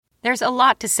There's a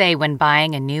lot to say when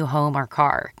buying a new home or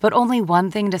car, but only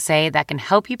one thing to say that can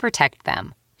help you protect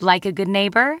them. Like a good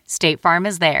neighbor, State Farm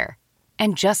is there.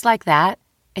 And just like that,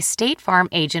 a State Farm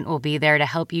agent will be there to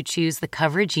help you choose the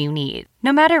coverage you need,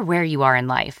 no matter where you are in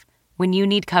life. When you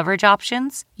need coverage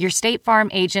options, your State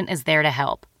Farm agent is there to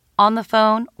help, on the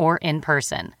phone or in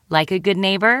person. Like a good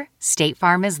neighbor, State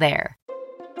Farm is there.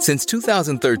 Since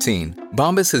 2013,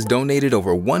 Bombas has donated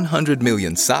over 100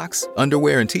 million socks,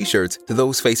 underwear, and T-shirts to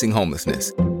those facing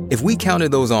homelessness. If we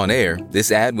counted those on air,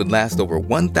 this ad would last over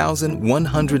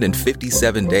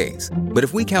 1,157 days. But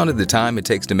if we counted the time it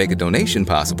takes to make a donation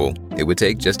possible, it would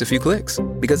take just a few clicks.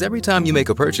 Because every time you make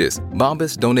a purchase,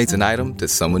 Bombas donates an item to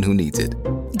someone who needs it.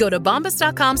 Go to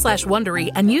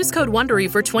bombas.com/Wondery and use code Wondery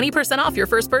for 20% off your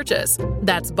first purchase.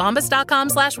 That's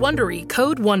bombas.com/Wondery,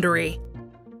 code Wondery.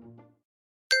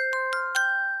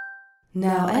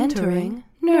 Now entering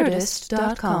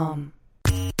Nerdist.com.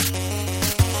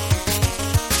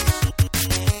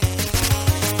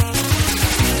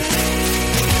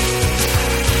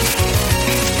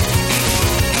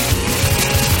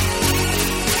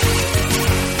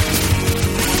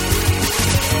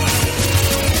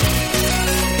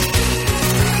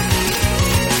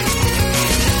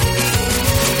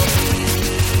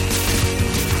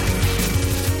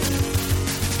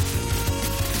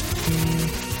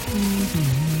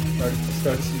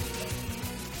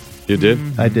 You did?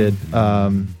 I did.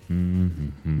 And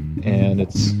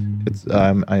it's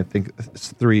I think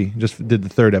it's 3. Just did the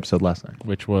 3rd episode last night.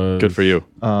 Which was Good for you.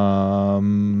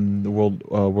 The World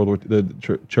War,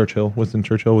 Churchill, Winston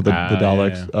Churchill with the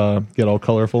Daleks get all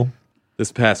colorful.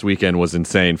 This past weekend was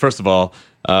insane. First of all,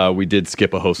 we did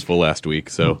skip a hostful last week,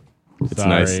 so it's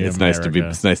nice. It's nice to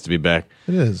be back.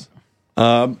 It is.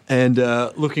 And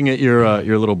looking at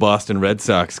your little Boston Red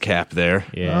Sox cap there.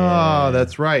 Yeah. Oh,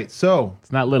 that's right. So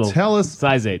It's not little. Tell us,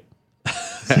 size 8.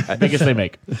 Biggest they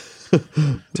make.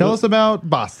 tell us about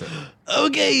Boston.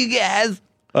 Okay, you guys.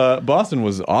 Boston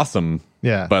was awesome.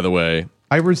 Yeah. By the way,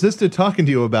 I resisted talking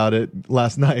to you about it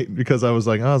last night because I was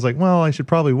like, well, I should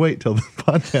probably wait till the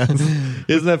podcast.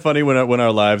 isn't that funny when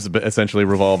our lives essentially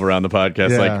revolve around the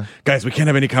podcast? Yeah. Like, guys, we can't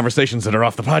have any conversations that are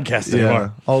off the podcast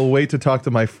anymore. I'll wait to talk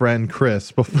to my friend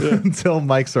Chris until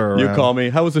mics are around. You call me.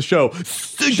 How was the show?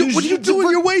 What are you doing?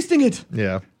 You're wasting it.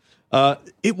 Yeah.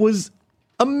 It was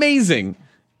amazing.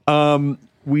 I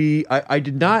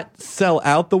did not sell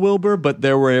out the Wilbur, but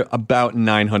there were about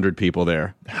 900 people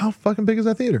there. How fucking big is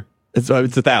that theater? It's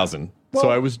 1,000. So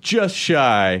I was just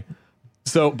shy.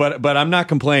 So, but I'm not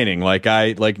complaining. Like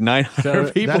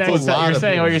 900 people. that's a lot What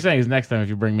of you're saying is next time if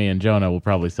you bring me and Jonah, we'll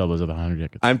probably sell those other 100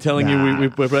 tickets. I'm telling you,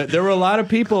 but there were a lot of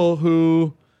people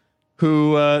who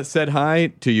said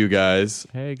hi to you guys.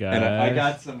 Hey guys, And I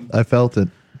got some. I felt it.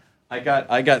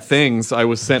 I got things. I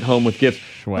was sent home with gifts.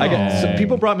 Wow.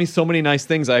 People brought me so many nice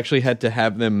things. I actually had to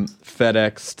have them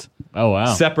FedExed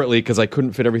separately because I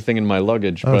couldn't fit everything in my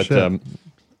luggage. Oh, but shit.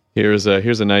 here's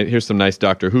some nice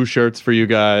Doctor Who shirts for you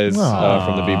guys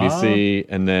from the BBC,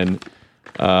 and then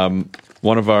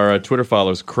one of our Twitter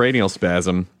followers, Cranial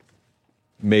Spasm,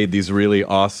 made these really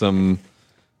awesome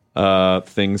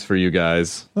things for you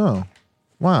guys. Oh,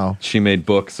 wow. She made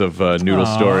books of noodle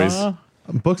stories.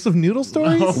 Books of noodle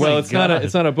stories? Oh, well, it's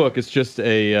not a book. It's just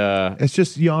a. It's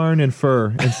just yarn and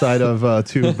fur inside of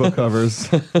 2 book covers.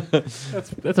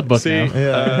 That's a book. See,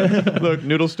 now. look,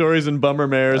 noodle stories and bummer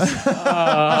mares.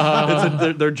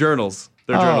 They're journals.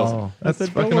 They're journals. That's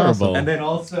fucking adorable. awesome. And then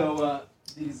also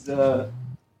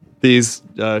these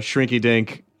shrinky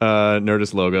dink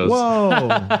Nerdist logos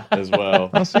Whoa. as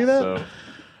well. I'll see that. So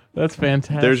That's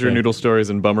fantastic. there's your noodle stories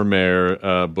and bummer mare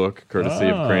book, courtesy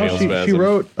of Cranial Spasm. She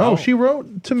wrote. She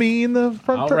wrote to me in the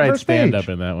front. I'll write first stand page. up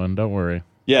in that one. Don't worry.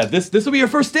 Yeah, this will be your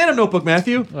first stand-up notebook,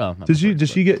 Matthew. Well, not Did you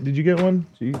get one?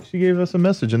 She gave us a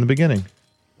message in the beginning.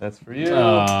 That's for you.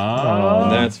 Aww.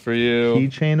 And that's for you.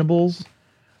 Keychainables.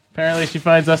 Apparently, she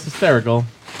finds us hysterical.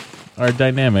 Our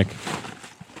dynamic.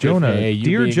 Jonah, Hey, you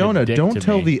dear being a Jonah, dick don't to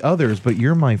tell me. the others, but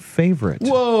you're my favorite.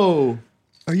 Whoa!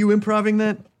 Are you improving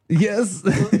that? Yes.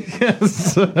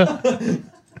 Yes.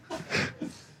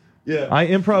 Yeah. I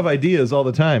improv ideas all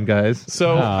the time, guys.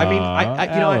 So I mean,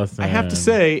 I have to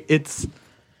say it's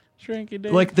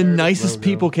like the nicest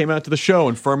people came out to the show,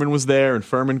 and Furman was there, and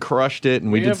Furman crushed it,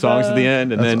 and we did have, songs at the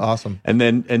end, and That's then awesome.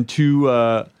 and 2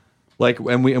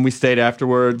 and we stayed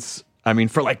afterwards. I mean,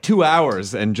 for like 2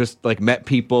 hours, and just like met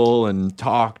people and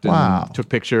talked and Wow. took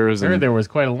pictures. I heard And there was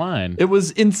quite a line. it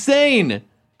was insane.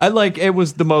 It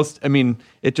was the most. I mean,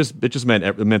 it just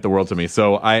meant the world to me.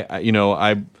 So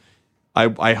I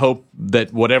I hope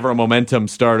that whatever momentum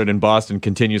started in Boston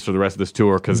continues for the rest of this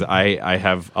tour, because I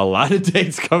have a lot of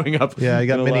dates coming up. Yeah, you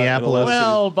got Minneapolis.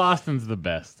 Well, Boston's the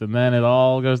best, and then it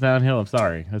all goes downhill. I'm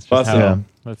sorry. That's just Boston.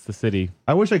 that's the city.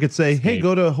 I wish I could say, hey,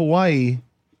 go to Hawaii.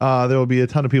 There will be a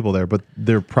ton of people there, but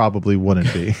there probably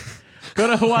wouldn't be. Go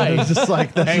to Hawaii. It's just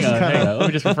like that's hang just on. Let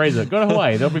me just rephrase it. Go to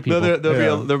Hawaii. There'll be people.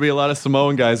 There'll be a lot of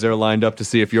Samoan guys there lined up to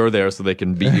see if you're there, so they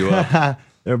can beat you up.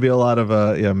 There'll be a lot of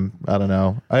I don't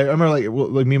know. I remember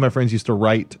like me and my friends used to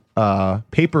write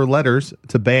paper letters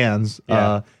to bands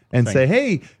and say,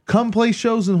 hey, come play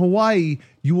shows in Hawaii.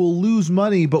 You will lose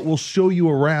money, but we'll show you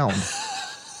around.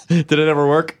 Did it ever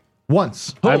work?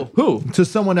 Once. Who? To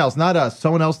someone else, not us.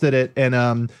 Someone else did it, and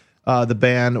the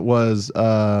band was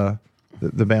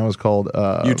called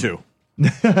U2.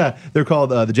 They're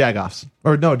called the Jagoffs,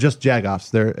 or no, just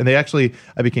Jagoffs.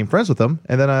 I became friends with them,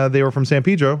 and then they were from San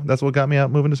Pedro. That's what got me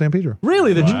out moving to San Pedro.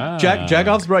 Really? The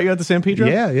Jagoffs brought you out to San Pedro?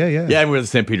 Yeah. Yeah, we're at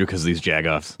San Pedro because of these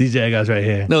Jagoffs. These Jagoffs right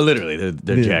here. No, literally, they're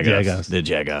Jagoffs. Jagoffs. They're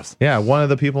Jagoffs. Yeah, one of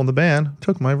the people in the band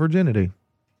took my virginity.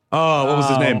 Oh, what was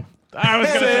his name? I was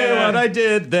going to say what that. I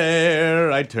did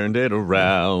there. I turned it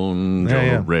around.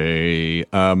 Yeah. Hooray.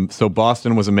 So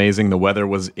Boston was amazing. The weather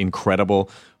was incredible.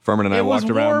 Furman and I walked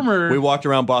around. Warmer. We walked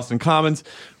around Boston Commons.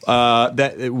 Did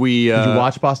Did you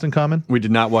watch Boston Common? We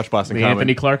did not watch Boston The Common.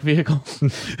 Anthony Clark vehicle.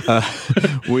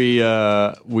 We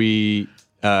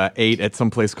ate at some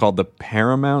place called the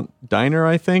Paramount Diner,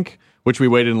 I think, which we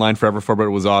waited in line forever for, but it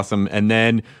was awesome. And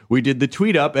then we did the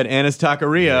tweet up at Anna's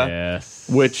Taqueria, Yes.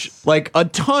 which like a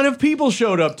ton of people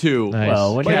showed up to. Nice.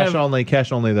 Well, when you cash have-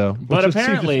 cash only though. But Which is-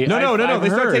 apparently, No. I've They started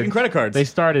heard taking credit cards. They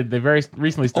very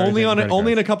recently started only taking on credit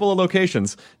only in a cards. couple of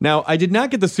locations. Now, I did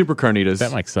not get the super carnitas.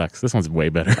 That mic sucks. This one's way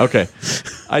better. Okay,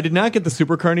 I did not get the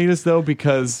super carnitas though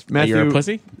because Matthew, you're a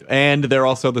pussy? and they're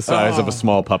also the size of a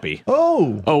small puppy.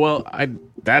 Oh, Oh well,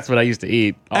 that's what I used to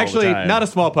eat. All Actually, the time. not a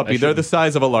small puppy. They're the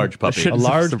size of a large puppy. Shouldn't A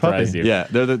large surprise puppy. you. Yeah,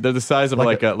 they're the size of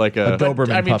like a a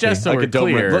Doberman I mean, puppy. just so like we're a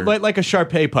Doberman, clear, like a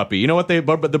Shar-Pei puppy. You know what their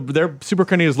super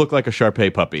carnitas look like a Shar-Pei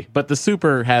puppy. but the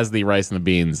super has the rice and the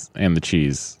beans and the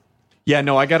cheese. Yeah,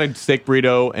 no, I got a steak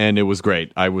burrito and it was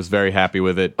great. I was very happy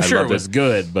with it. I Sure, it loved was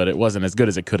good, but it wasn't as good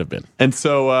as it could have been. And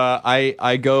so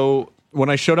I go when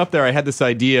I showed up there. I had this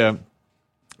idea.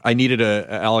 I needed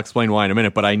I'll explain why in a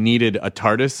minute, but I needed a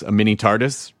TARDIS, a mini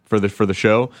TARDIS for the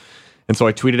show. And so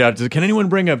I tweeted out, "Can anyone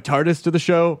bring a TARDIS to the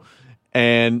show?"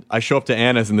 And I show up to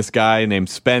Anna's, and this guy named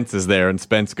Spence is there. And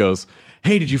Spence goes,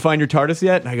 "Hey, did you find your TARDIS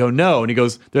yet?" And I go, "No." And he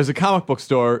goes, "There's a comic book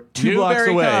store 2 blocks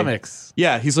Newberry away." Comics.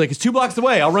 Yeah, he's like, "It's 2 blocks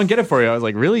away. I'll run get it for you." I was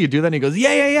like, "Really? You do that?" And he goes,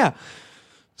 Yeah.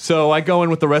 So I go in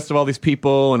with the rest of all these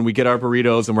people, and we get our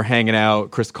burritos, and we're hanging out.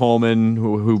 Chris Coleman,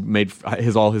 who made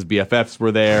all his BFFs,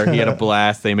 were there. He had a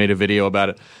blast. They made a video about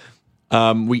it.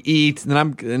 We eat,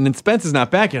 and then Spence is not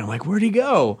back yet. I'm like, "Where'd he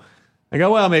go?" I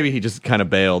go, "Well, maybe he just kind of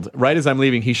bailed." Right as I'm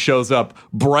leaving, he shows up,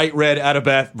 bright red, out of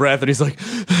breath, and he's like,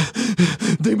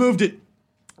 "They moved it.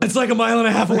 It's like 1.5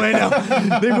 miles away now.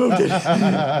 They moved it."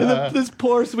 And this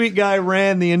poor sweet guy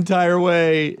ran the entire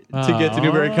way to get to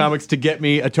Newberry Comics to get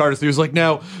me a TARDIS. He was like,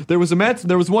 "Now there was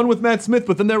one with Matt Smith,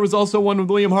 but then there was also one with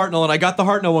William Hartnell, and I got the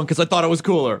Hartnell one because I thought it was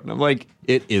cooler." And I'm like,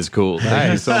 "It is cool.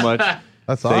 Thank you so much.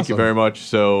 That's Thank you awesome. very much."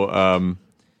 So,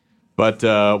 but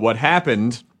what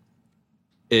happened?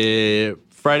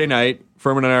 Friday night,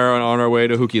 Furman and I are on our way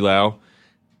to Hukilau,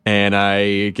 and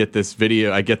I get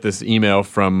this email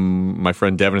from my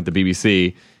friend Devin at the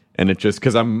BBC, and it just,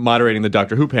 because I'm moderating the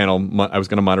Doctor Who panel, I was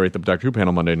going to moderate the Doctor Who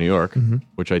panel Monday in New York,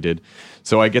 which I did.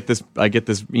 So I get this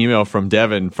email from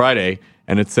Devin Friday,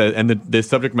 and it says, and the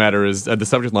subject matter is, the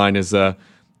subject line is,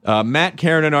 Matt,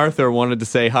 Karen, and Arthur wanted to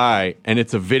say hi, and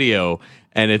it's a video,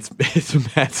 and it's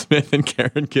Matt Smith and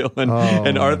Karen Gillan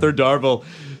and Arthur Darvill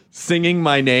singing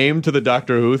my name to the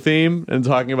Doctor Who theme and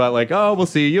talking about like, "Oh, we'll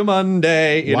see you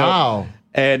Monday." You Wow. know?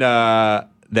 And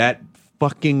that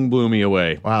fucking blew me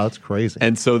away. Wow, that's crazy.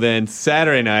 And so then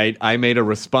Saturday night, I made a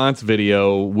response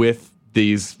video with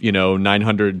these,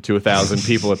 900 to 1,000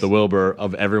 people at the Wilbur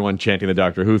of everyone chanting the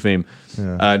Doctor Who theme,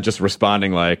 just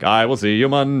responding like, "I will see you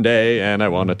Monday, and I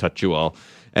want to touch you all."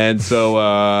 And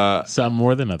so Some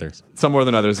more than others. some more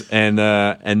than others, and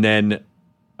then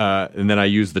I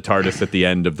used the TARDIS at the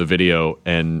end of the video,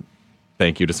 and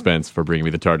thank you to Spence for bringing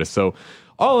me the TARDIS. So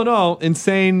all in all,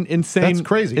 insane, That's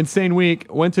crazy. insane week.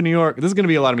 Went to New York. This is going to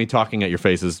be a lot of me talking at your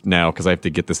faces now because I have to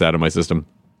get this out of my system.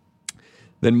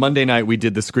 Then Monday night we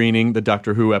did the screening, the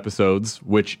Doctor Who episodes,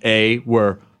 which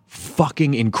were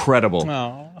fucking incredible.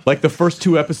 Like the first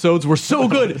 2 episodes were so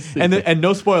good, and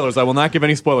no spoilers. I will not give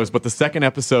any spoilers, but the second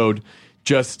episode,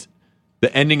 just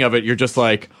the ending of it, you're just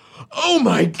like, oh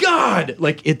my God,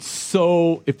 like it's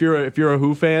so, if you're a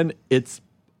Who fan, it's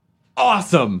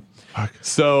awesome.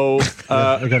 So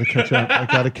I gotta catch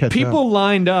up. People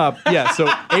lined up. Yeah,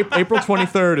 so April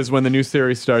 23rd is when the new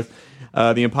series starts,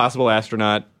 The Impossible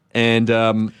Astronaut. And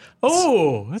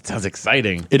oh, that sounds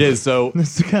exciting. It is. So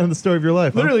This is kind of the story of your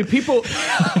life. literally, people.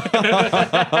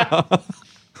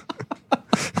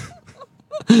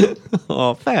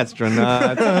 Oh,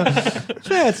 Fatstronaut.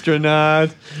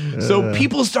 Fatstronaut. So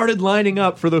people started lining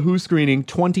up for the Who screening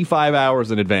 25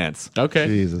 hours in advance. Okay.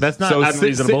 Jesus. That's not So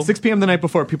unreasonable. 6 p.m. the night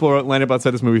before, people were lined up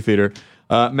outside this movie theater.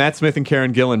 Matt Smith and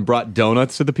Karen Gillan brought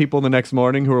donuts to the people the next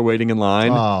morning who were waiting in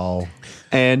line. Oh.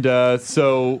 And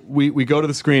so we go to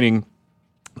the screening.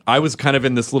 I was kind of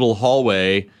in this little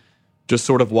hallway, just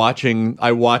sort of watching.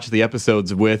 I watched the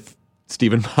episodes with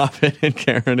Stephen Moffat and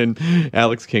Karen and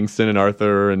Alex Kingston and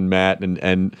Arthur and Matt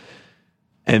and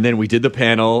then we did the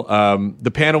panel.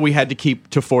 The panel we had to keep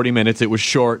to 40 minutes. It was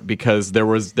short because there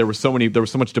was so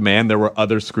much demand. There were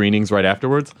other screenings right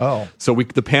afterwards. Oh. So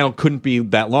the panel couldn't be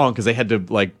that long because they had to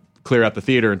like clear out the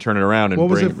theater and turn it around. And What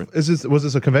was it? Was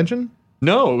this a convention?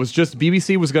 No, it was just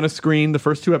BBC was going to screen the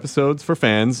first 2 episodes for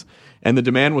fans, and the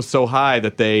demand was so high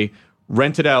that they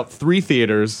rented out 3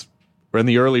 theaters in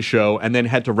the early show, and then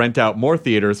had to rent out more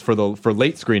theaters for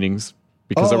late screenings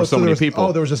because there were so many people.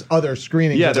 Oh, there was just other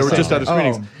screenings. Yeah, there were just other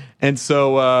screenings, and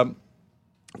so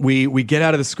we get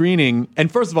out of the screening,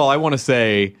 and first of all, I want to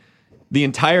say the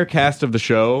entire cast of the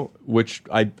show, which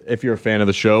if you're a fan of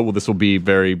the show, well, this will be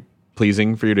very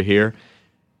pleasing for you to hear.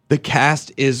 The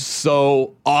cast is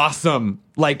so awesome.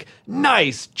 Like,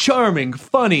 nice, charming,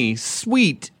 funny,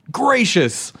 sweet,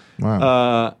 gracious.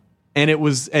 Wow.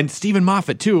 And Stephen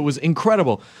Moffat too. It was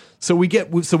incredible. So we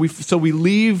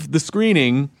leave the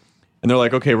screening, and they're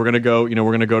like, okay, we're gonna go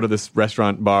to this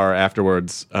restaurant bar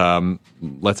afterwards.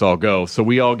 Let's all go. So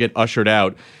we all get ushered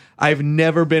out. I've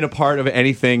never been a part of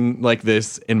anything like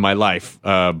this in my life.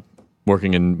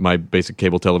 Working in my basic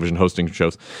cable television hosting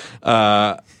shows.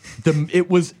 It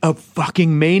was a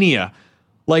fucking mania.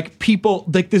 Like people,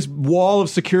 like this wall of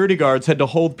security guards had to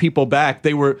hold people back.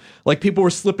 They were like, people were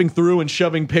slipping through and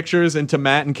shoving pictures into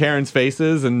Matt and Karen's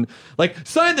faces and like,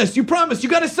 sign this. You promised. You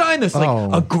got to sign this.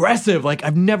 Like aggressive. Like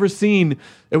I've never seen.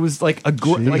 It was like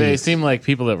they seem like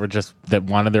people that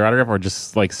wanted their autograph or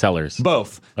just like sellers.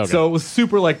 Both. Okay. So it was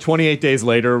super like 28 days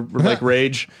later, like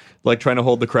rage. Like trying to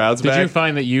hold the crowds back. Did you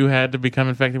find that you had to become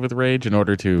infected with rage in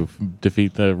order to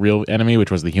defeat the real enemy,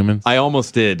 which was the humans? I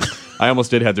almost did. I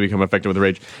almost did have to become infected with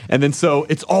rage. And then so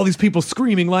it's all these people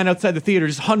screaming, line outside the theater,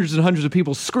 just hundreds and hundreds of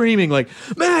people screaming like,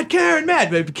 Matt, Karen,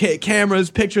 Matt,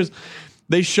 cameras, pictures.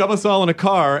 They shove us all in a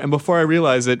car, and before I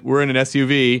realize it, we're in an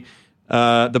SUV.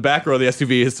 The back row of the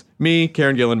SUV is me,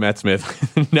 Karen Gillan, Matt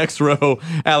Smith. Next row,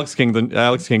 Alex Kingston,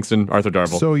 Arthur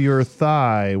Darvill. So your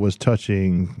thigh was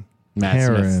touching Matt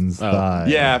Karen's Smith. thigh.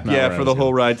 Yeah, for the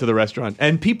whole ride to the restaurant.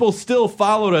 And people still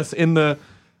followed us in the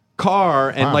car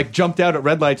and like jumped out at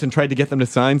red lights and tried to get them to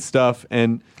sign stuff.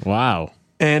 And wow.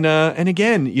 And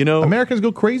again, you know, Americans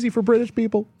go crazy for British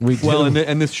people. Well,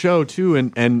 and this show too,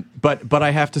 but I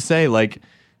have to say, like,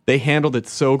 they handled it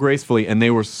so gracefully, and they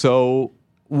were so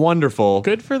wonderful.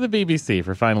 Good for the BBC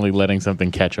for finally letting something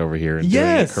catch over here and doing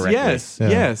it correctly.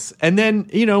 Yes. And then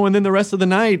the rest of the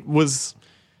night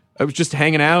I was just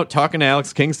hanging out, talking to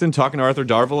Alex Kingston, talking to Arthur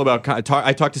Darvill about.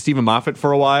 I talked to Stephen Moffat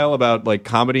for a while about like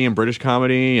comedy and British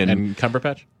comedy and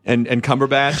Cumberbatch and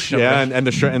Cumberbatch,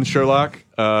 and Sherlock,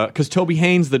 because Toby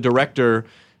Haynes, the director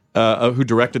who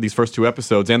directed these first 2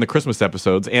 episodes and the Christmas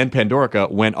episodes and Pandorica,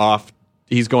 went off.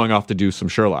 He's going off to do some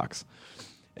Sherlocks,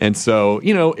 and so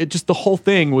it just the whole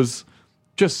thing was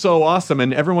just so awesome,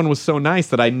 and everyone was so nice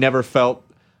that I never felt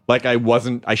like I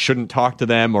shouldn't talk to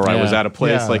them or I was out of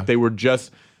place. Yeah. Like they were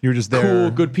just. You were just there.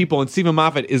 Cool, good people. And Stephen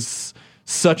Moffat is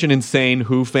such an insane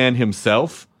Who fan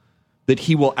himself that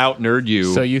he will out-nerd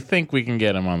you. So you think we can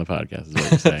get him on the podcast is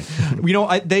what you're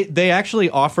saying. They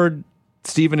actually offered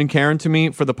Stephen and Karen to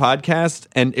me for the podcast,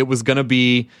 and it was going to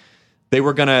be, they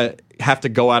were going to have to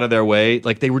go out of their way.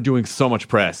 Like, they were doing so much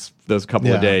press those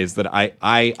couple of days that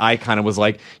I kind of was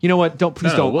like, you know what, don't.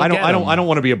 I don't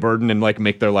want to be a burden and like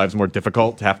make their lives more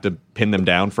difficult to have to pin them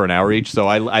down for an hour each. So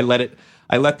I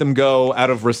let them go out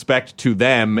of respect to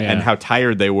them and how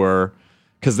tired they were,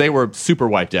 because they were super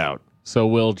wiped out. So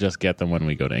we'll just get them when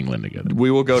we go to England together.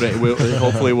 We will go to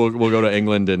hopefully we'll go to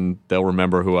England and they'll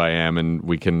remember who I am and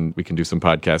we can do some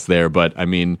podcasts there. But I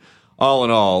mean, all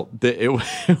in all, it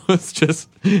was just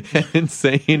an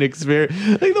insane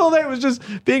experience. Like the whole day was just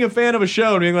being a fan of a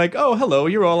show and being like, oh, hello,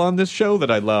 you're all on this show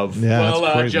that I love. Yeah,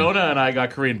 well, Jonah and I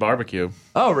got Korean barbecue.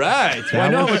 All right. Well, I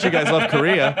know how much you guys love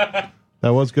Korea.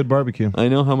 That was good barbecue. I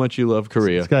know how much you love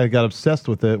Korea. This guy got obsessed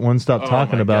with it. Wouldn't stop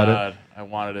talking about it. I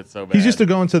wanted it so bad. He's used to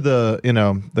going to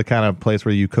the kind of place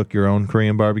where you cook your own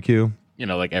Korean barbecue.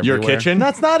 Like Your everywhere. kitchen?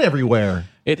 That's not everywhere.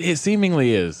 It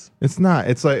seemingly is. It's not.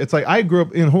 It's like I grew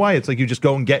up in Hawaii. It's like you just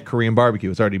go and get Korean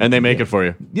barbecue. It's already And they make it for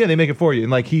you. Yeah, they make it for you.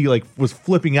 And he was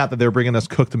flipping out that they were bringing us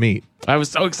cooked meat. I was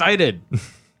so excited.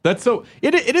 That's so.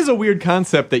 It is a weird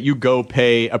concept that you go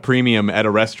pay a premium at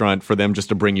a restaurant for them just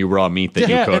to bring you raw meat that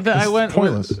you cook. I went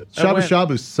Pointless. Shabu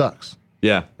shabu sucks.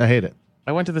 Yeah. I hate it.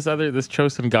 I went to this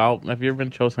Chosun Galbi. Have you ever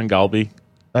been Chosun Galbi?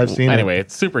 I've seen Anyway,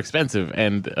 it's super expensive,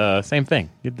 and same thing.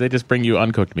 They just bring you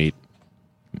uncooked meat.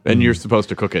 And you're supposed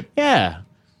to cook it. Yeah.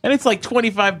 And it's like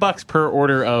 $25 per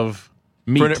order of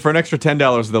meat. For an extra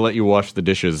 $10, they'll let you wash the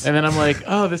dishes. And then I'm like,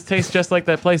 oh, this tastes just like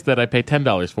that place that I pay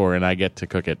 $10 for, and I get to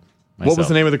cook it myself. What was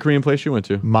the name of the Korean place you went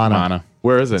to? Mana.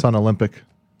 Where is it? It's on Olympic.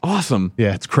 Awesome.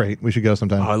 Yeah, it's great. We should go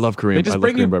sometime. Oh, I love Korean. They just I love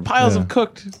bring you Korean barbecue. piles of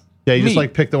cooked Yeah, you meat.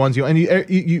 just pick the ones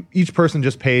you each person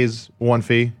just pays one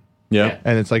fee, Yeah.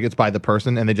 and it's by the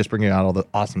person, and they just bring you out all the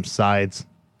awesome sides.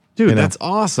 Dude, that's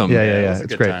awesome. Yeah, It was a it's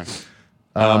good great.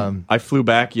 time. I flew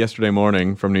back yesterday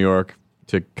morning from New York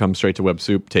to come straight to Web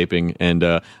Soup taping, and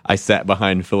I sat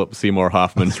behind Philip Seymour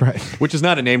Hoffman. That's right. Which is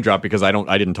not a name drop because I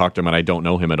didn't talk to him and I don't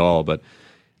know him at all. But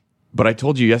I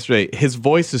told you yesterday, his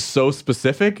voice is so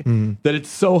specific that it's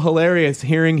so hilarious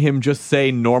hearing him just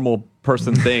say normal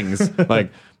person things like,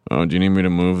 "Oh, do you need me to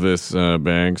move this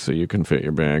bag so you can fit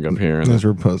your bag up here?" And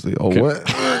Mr. Pussy. Oh, what?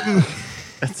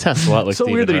 That sounds a lot like so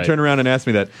Stephen weird that he Wright. turned around and asked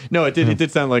me that. No, it did. It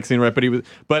did sound like Stephen Wright,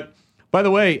 but by the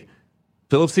way,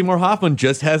 Philip Seymour Hoffman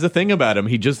just has a thing about him.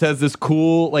 He just has this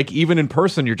cool, even in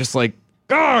person, you're just like,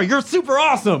 oh, you're super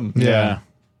awesome. Yeah.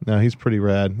 No, he's pretty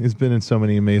rad. He's been in so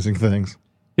many amazing things.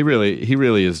 He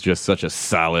really is just such a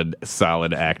solid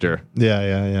actor.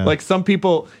 Yeah. Like some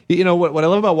people, what I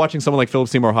love about watching someone like Philip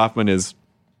Seymour Hoffman is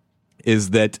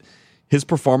that his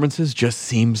performances just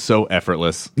seem so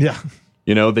effortless. Yeah.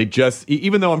 They just,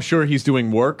 even though I'm sure he's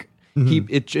doing work,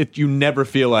 you never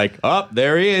feel like, oh,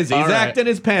 there he is. He's All right. acting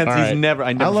his pants. All I right. never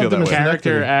I feel loved that him as way.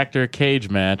 Character, actor, cage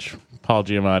match. Paul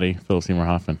Giamatti, Philip Seymour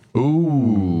Hoffman.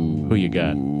 Ooh. Who you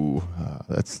got?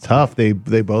 That's tough. They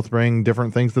both bring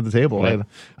different things to the table. Right.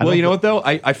 Well, you know what, though?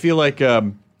 I feel like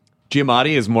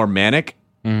Giamatti is more manic,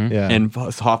 Yeah. and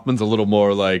Hoffman's a little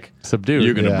more like, Subdued.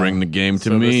 you're going to Yeah. bring the game to So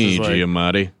this me, is like-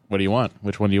 Giamatti. What do you want?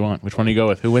 Which one do you want? Which one do you go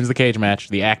with? Who wins the cage match?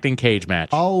 The acting cage match.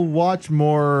 I'll watch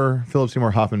more Philip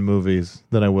Seymour Hoffman movies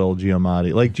than I will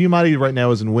Giamatti. Giamatti right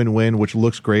now is in Win-Win, which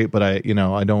looks great, but I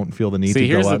don't feel the need to See,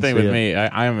 go here's out the and thing see with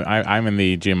it. me. I'm in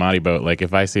the Giamatti boat. Like,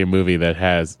 if I see a movie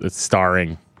that's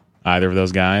starring either of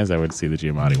those guys, I would see the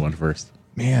Giamatti one first.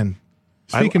 Man,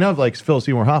 speaking of Philip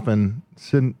Seymour Hoffman,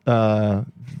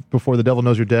 Before the Devil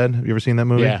Knows You're Dead. Have you ever seen that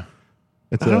movie? Yeah.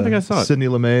 It's I don't think I saw it. Sidney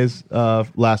Lumet's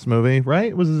last movie,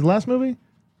 right? Was it his last movie?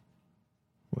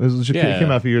 It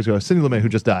came out a few years ago. Sidney Lumet, who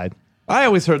just died. I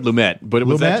always heard Lumet, but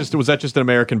was that Lumet? just an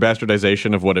American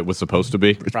bastardization of what it was supposed to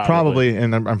be? Probably,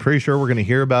 and I'm pretty sure we're going to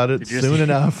hear about it soon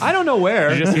enough. I don't know where.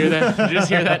 Did you just hear that? Did you just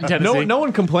hear that in Tennessee? No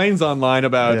one complains online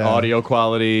about Yeah. audio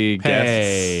quality,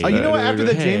 Hey. guests. You know what? After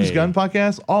the James Hey. Gunn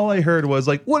podcast, all I heard was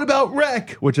what about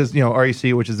Rec? Which is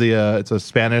REC, which is it's a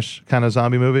Spanish kind of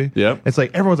zombie movie. Yep. It's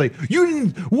everyone's like, you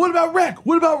didn't. What about Rec?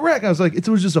 What about Rec? I was like, it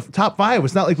was just a top 5.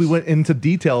 It's not like we went into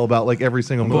detail about every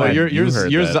single movie. Boy,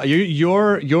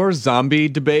 heard your zombie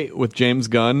debate with James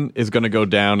Gunn is going to go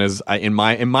down as in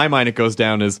my mind it goes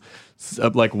down as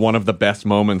one of the best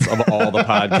moments of all the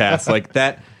podcasts.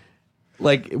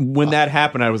 When that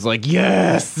happened, I was like,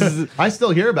 yes. I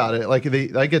still hear about it. I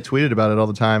get tweeted about it all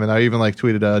the time, and I even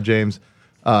tweeted James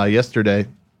yesterday.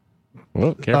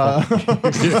 Whoa,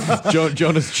 careful.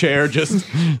 Jonah's chair just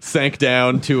sank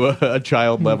down to a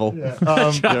child level.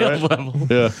 Child level.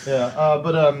 Yeah.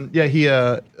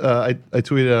 I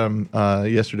tweeted him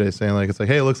yesterday saying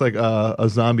hey, it looks like a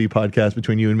zombie podcast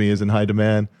between you and me is in high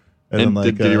demand. And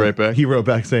then, did he write back? He wrote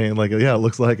back saying yeah, it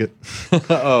looks like it.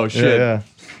 Oh shit.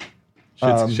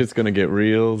 Yeah. Shit's gonna get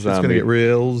real zombie. It's gonna get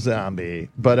real zombie.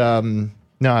 But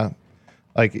no,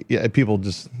 people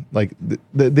just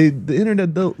the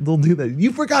internet they'll do that.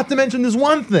 You forgot to mention this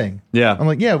one thing. Yeah. I'm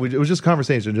it was just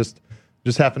conversation.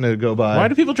 Just happened to go by. Why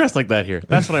do people dress like that here?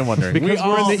 That's what I'm wondering. Because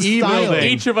we're in the E style. building.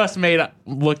 Each of us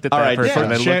looked at All that right, person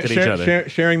and then looked at each other.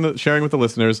 Sharing with the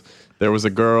listeners, there was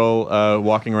a girl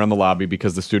walking around the lobby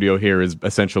because the studio here is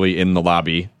essentially in the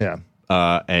lobby. Yeah.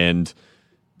 And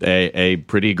a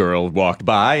pretty girl walked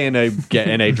by in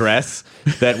a dress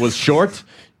that was short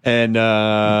and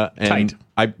Tight.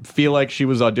 I feel like she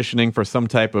was auditioning for some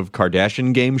type of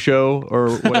Kardashian game show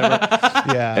or whatever.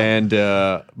 Yeah. And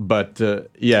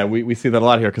we see that a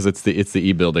lot here because it's the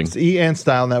E building. It's E and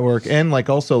Style Network, and like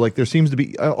also like there seems to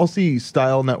be I'll see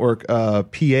Style Network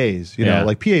PAs, you know,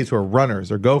 like PAs who are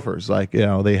runners or gophers, like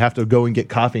they have to go and get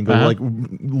coffee and go like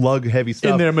lug heavy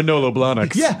stuff In their Manolo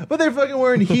Blahniks. Yeah, but they're fucking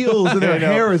wearing heels and their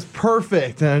hair is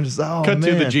perfect, and I'm just Cut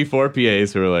to the G4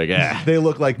 PAs who are like, They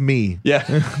look like me. Yeah.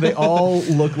 They all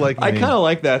look like me. I kind of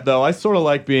like that though. I sort of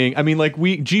like being. I mean, like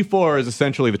G4 is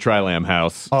essentially the Tri-Lam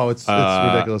house. Oh, it's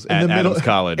ridiculous. At Adams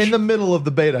College, in the middle of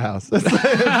the beta house.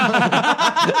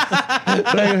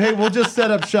 Hey, we'll just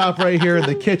set up shop right here in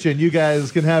the kitchen. You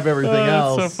guys can have everything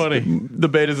else. That's so funny. The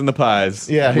betas and the pies.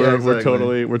 Yeah, we're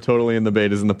totally in the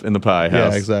betas in the pie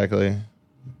house. Yeah, exactly.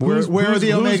 Where are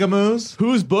the Omega Moos?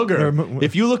 Who's Booger?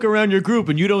 If you look around your group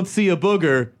and you don't see a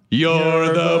Booger, you're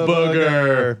the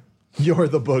Booger. You're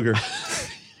the Booger.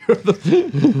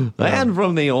 And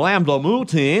from the Lambda Moo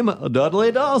team,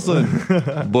 Dudley Dawson.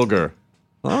 Booger.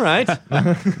 All right.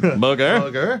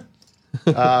 Booger.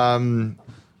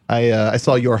 I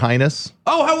saw Your Highness.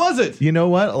 Oh, how was it? You know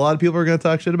what? A lot of people are going to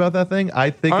talk shit about that thing. I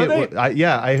think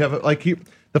I have like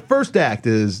the first act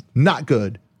is not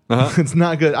good. It's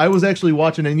not good. I was actually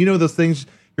watching, and you know those things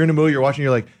you're in a movie, you're watching,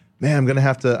 you're like, man, I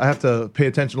have to pay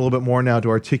attention a little bit more now to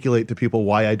articulate to people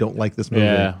why I don't like this movie.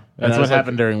 Yeah, that's what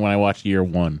happened during when I watched Year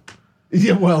One.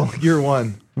 Yeah, well, Year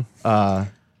One. That's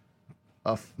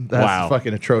a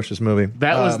fucking atrocious movie.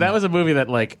 That was a movie that,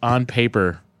 like, on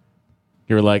paper,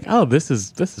 you were like, oh, this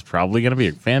is probably going to be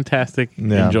a fantastic,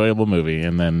 enjoyable movie,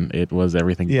 and then it was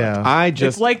everything. Yeah, but.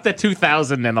 It's like the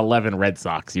 2011 Red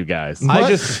Sox, you guys.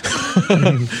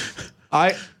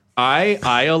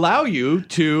 I allow you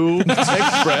to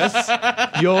express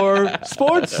your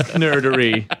sports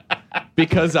nerdery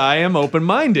because I am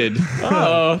open-minded.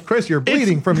 Oh, Chris, you're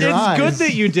bleeding from your eyes. It's good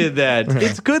that you did that.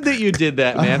 It's good that you did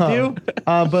that, Matthew.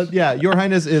 But yeah, Your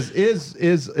Highness is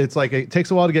it's like it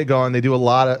takes a while to get going. They do a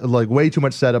lot of like way too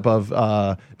much setup of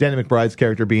Danny McBride's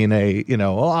character being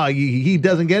he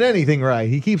doesn't get anything right.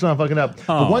 He keeps on fucking up.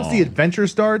 But once the adventure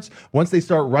starts, once they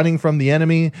start running from the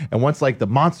enemy, and once like the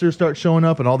monsters start showing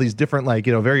up and all these different like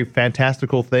very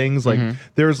fantastical things, like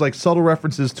there's like subtle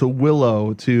references to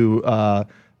Willow, to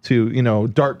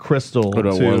Dark Crystal, to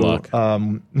Warlock.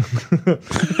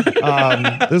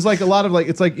 There's like a lot of like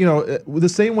it's like the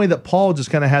same way that Paul just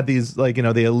kind of had these like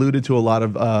they alluded to a lot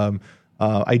of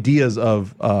ideas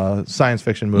of science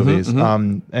fiction movies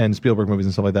and Spielberg movies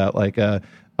and stuff like that. Like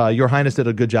Your Highness did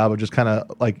a good job of just kind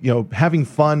of like having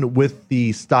fun with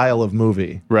the style of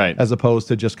movie, right? As opposed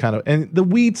to just kind of and the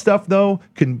weed stuff though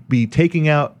can be taken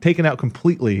out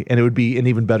completely, and it would be an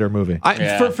even better movie.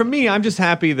 For me, I'm just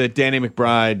happy that Danny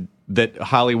McBride, that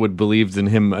Hollywood believes in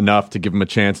him enough to give him a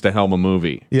chance to helm a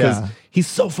movie. Yeah, he's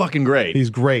so fucking great. He's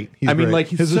great.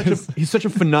 He's such a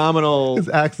phenomenal. His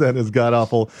accent is god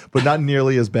awful, but not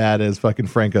nearly as bad as fucking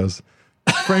Franco's.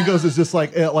 Franco's is just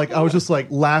like I was just like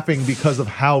laughing because of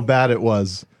how bad it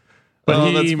was.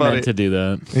 But he meant to do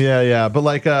that. Yeah. But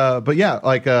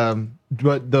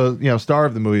the star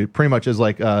of the movie pretty much is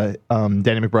like Danny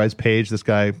McBride's Paige. This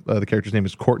guy, the character's name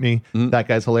is Courtney. That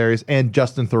guy's hilarious, and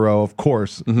Justin Theroux, of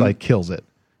course, like kills it.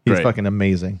 He's fucking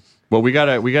amazing. Well, we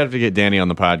gotta get Danny on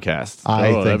the podcast.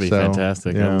 I think that'd be so.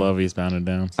 Fantastic. Yeah. I love Eastbound and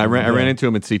Down. I ran into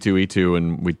him at C2E2,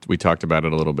 and we talked about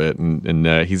it a little bit, and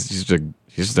he's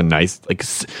just a nice, like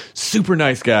super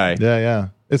nice guy. Yeah.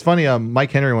 It's funny.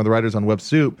 Mike Henry, one of the writers on Web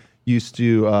Soup, used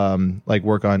to like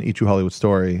work on E! True Hollywood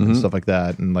Story and stuff like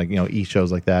that, and like E! shows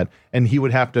like that. And he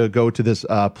would have to go to this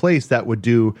place that would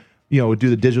do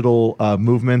the digital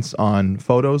movements on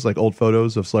photos, like old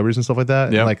photos of celebrities and stuff like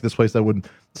that. Yep. And like this place that would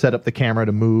set up the camera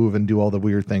to move and do all the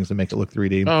weird things to make it look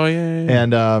 3D. Oh yeah.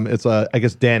 And it's I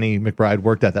guess Danny McBride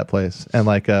worked at that place, and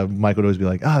like Mike would always be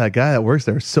like, that guy that works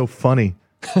there is so funny.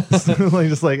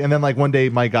 And then like one day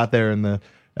Mike got there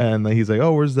and he's like,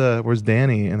 oh, where's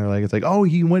Danny? And they're like, it's like, oh,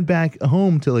 he went back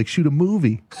home to like shoot a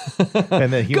movie.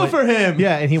 And then he Good for him.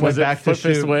 Yeah, and he went back to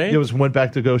shoot. Went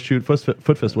back to go shoot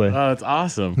Foot Fist Way. Oh, it's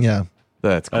awesome. Yeah.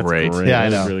 That's great. Yeah, I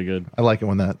know. That's really good. I like it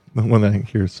when I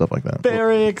hear stuff like that.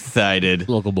 Very excited.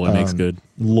 Local boy makes good.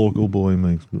 Local boy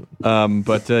makes good.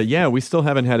 But we still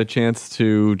haven't had a chance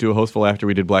to do a hostful after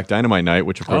we did Black Dynamite Night,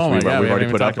 which of course we've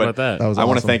already put up. About that. That was I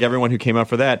want to awesome. thank everyone who came out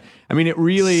for that. I mean, it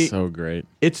really so great.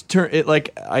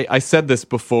 I said this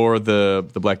before the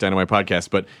Black Dynamite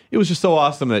podcast, but it was just so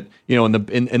awesome that in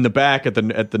the back at the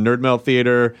Nerd Melt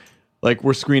Theater. like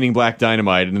we're screening Black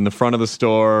Dynamite, and in the front of the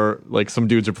store, like some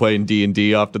dudes are playing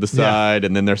D&D off to the side,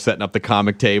 and then they're setting up the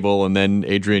comic table, and then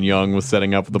Adrian Young was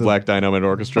setting up the Black Dynamite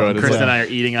Orchestra. And Chris and I are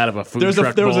eating out of a food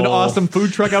truck there was an bowl. awesome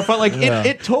food truck out front. Like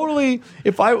it totally.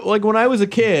 If I like when I was a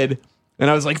kid. And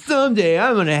I was like, someday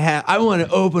I want to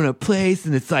open a place,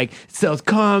 and it's like it sells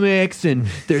comics, and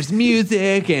there's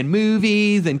music and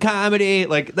movies and comedy.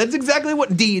 Like that's exactly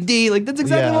what D&D. Like that's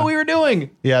exactly what we were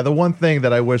doing. Yeah, the one thing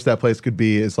that I wish that place could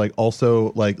be is like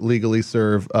also like legally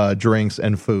serve drinks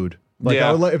and food. Like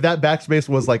I would if that backspace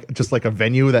was like just like a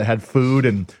venue that had food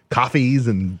and coffees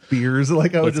and beers.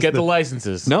 Like I would Let's get the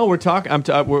licenses. No, we're talking.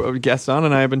 Gaston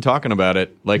and I have been talking about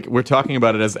it. Like we're talking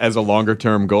about it as a longer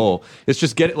term goal. It's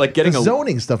just getting the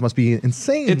zoning stuff must be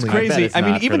insane. It's crazy. I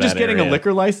mean, even just getting a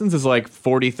liquor license is like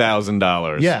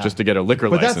 $40,000. Yeah, just to get a liquor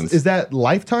license. Is that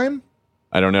lifetime?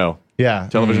 I don't know. Yeah,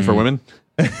 television for women.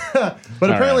 But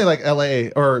apparently, like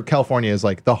LA or California is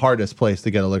like the hardest place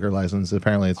to get a liquor license.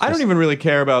 Apparently, I don't even really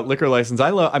care about liquor license.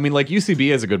 I mean, like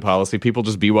UCB has a good policy. People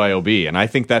just BYOB, and I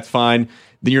think that's fine.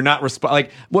 You're not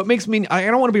like what makes me. I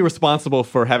don't want to be responsible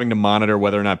for having to monitor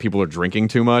whether or not people are drinking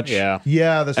too much. Yeah,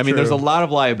 that's. I mean, true. there's a lot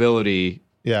of liability.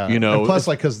 Yeah, you know. And plus,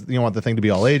 like, because you want the thing to be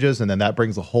all ages, and then that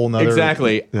brings a whole nother.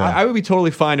 Exactly. Yeah. I would be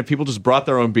totally fine if people just brought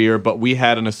their own beer, but we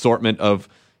had an assortment of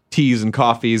teas and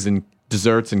coffees and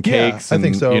desserts and cakes. I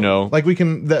think so. You know, like we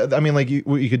can. I mean, like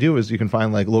what you could do is you can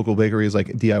find like local bakeries, like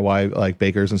DIY like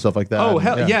bakers and stuff like that. Oh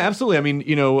hell yeah, absolutely. I mean,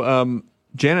 you know,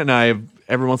 Janet and I have,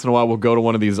 every once in a while we'll go to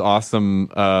one of these awesome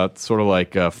sort of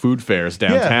like food fairs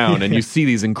downtown, and you see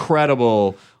these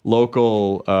incredible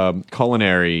local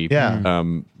culinary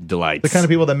delights. The kind of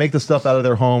people that make the stuff out of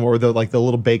their home or the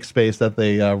little bake space that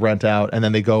they rent out, and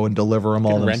then they go and deliver them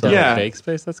all themselves. Yeah, bake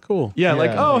space. That's cool. Yeah,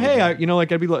 like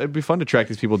it'd be fun to track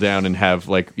these people down and have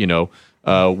like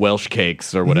Welsh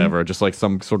cakes or whatever, just like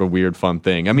some sort of weird fun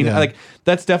thing. I mean, like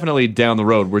that's definitely down the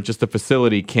road. We're just the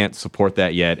facility can't support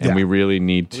that yet, and we really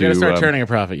need to. We gotta start turning a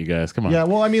profit, you guys. Come on. Yeah,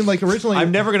 well, I mean, like originally,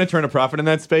 I'm never going to turn a profit in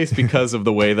that space because of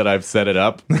the way that I've set it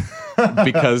up.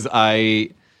 Because I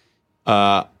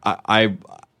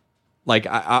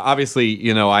obviously,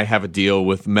 you know, I have a deal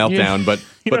with Meltdown, but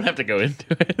you don't have to go into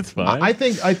it. It's fine. I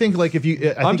think like if you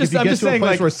get to a place saying,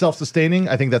 where it's self-sustaining,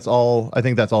 I think that's all that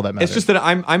matters. It's just that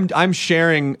I'm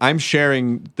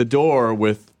sharing the door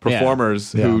with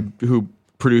performers who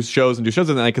produce shows and do shows,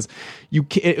 and because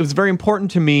it was very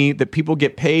important to me that people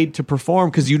get paid to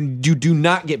perform, because you do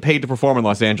not get paid to perform in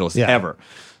Los Angeles ever.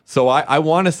 So I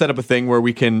want to set up a thing where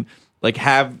we can like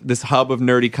have this hub of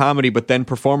nerdy comedy, but then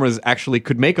performers actually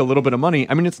could make a little bit of money.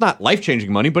 I mean, it's not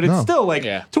life-changing money, but it's still like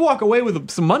to walk away with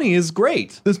some money is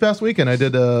great. This past weekend, I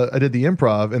did the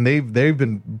Improv, and they've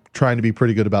been trying to be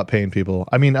pretty good about paying people.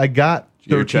 I mean, I got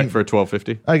your check for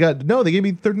 $12.50. They gave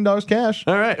me $13 cash.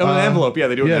 All right, an envelope. Yeah,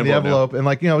 they do. The envelope, and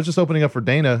like I was just opening up for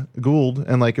Dana Gould,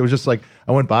 and like it was just like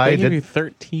I went by. They gave you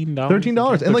 $13.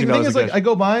 $13, and like the thing is, like I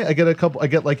go by, I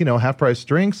get like half price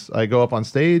drinks. I go up on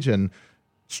stage and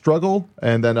struggle,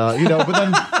 and then but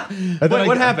then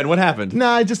what happened? What happened?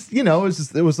 Nah, I just it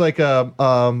was like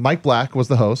Mike Black was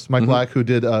the host. Mike Black, who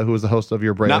was the host of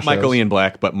your Brave Not shows. Michael Ian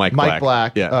Black, but Mike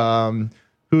Black. Yeah.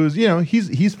 Who's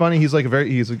he's funny. He's like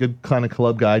he's a good kind of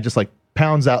club guy. Just like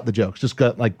pounds out the jokes. Just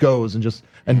goes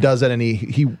and does it. And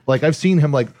he like I've seen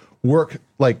him like work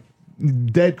like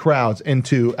dead crowds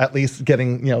into at least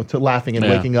getting to laughing and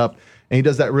waking up. And he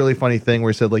does that really funny thing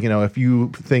where he said, like, if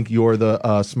you think you're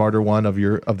the smarter one of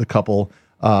the couple,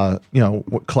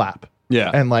 clap.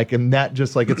 Yeah. And that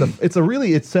just like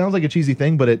it sounds like a cheesy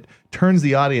thing, but it turns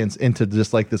the audience into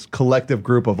just like this collective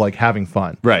group of like having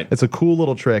fun. Right. It's a cool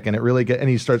little trick, and and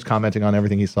he starts commenting on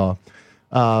everything he saw.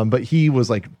 But he was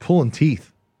like pulling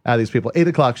teeth out of these people.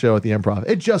 8:00 show at the Improv.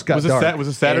 It just got dark. Was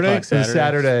it Saturday? It was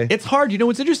Saturday. It's hard.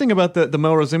 What's interesting about the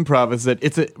Melrose Improv is that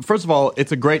first of all,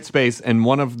 it's a great space, and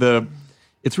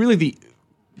it's really the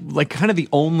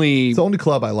only. It's the only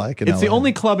club I like. It's the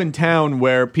only club in town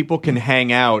where people can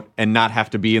hang out and not have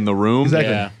to be in the room.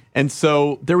 Exactly. Yeah. And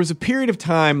so there was a period of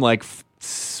time, like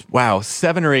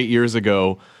 7 or 8 years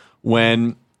ago,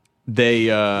 when they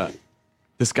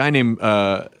this guy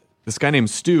named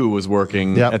Stu was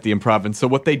working at the Improv. And so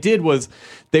what they did was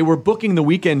they were booking the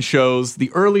weekend shows. The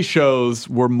early shows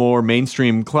were more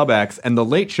mainstream club acts, and the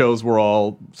late shows were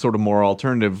all sort of more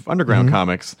alternative underground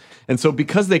comics. And so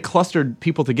because they clustered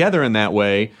people together in that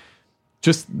way,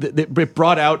 just it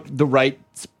brought out the right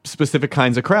specific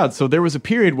kinds of crowds. So there was a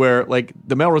period where like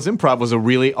the Melrose Improv was a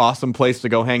really awesome place to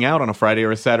go hang out on a Friday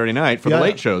or a Saturday night for the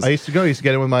late shows. I used to get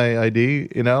in with my ID,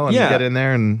 and get in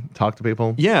there and talk to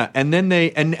people. Yeah, and then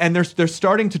they're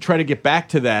starting to try to get back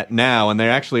to that now, and they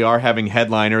actually are having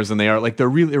headliners, and they're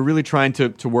really trying to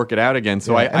work it out again.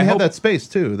 So I have hope that space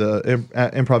too, the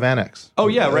Improv Annex. Oh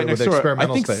yeah, right next door. I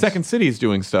think space. Second City is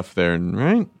doing stuff there,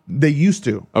 right? They used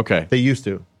to. Okay, they used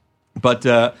to,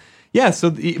 but.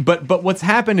 But what's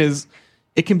happened is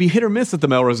it can be hit or miss at the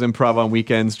Melrose Improv on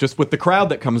weekends, just with the crowd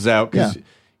that comes out, because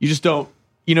you just don't.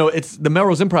 It's the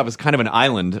Melrose Improv is kind of an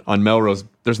island on Melrose.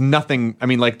 There's nothing. I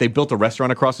mean, like they built a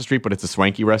restaurant across the street, but it's a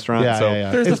swanky restaurant.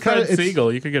 There's the Fred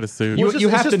Siegel. You could get a suit. You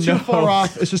have to know. Far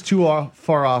off. It's just too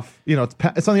far off.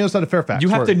 It's on the other side of Fairfax. You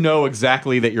have to know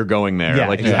exactly that you're going there.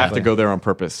 Yeah, you have to go there on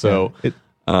purpose. So. Yeah.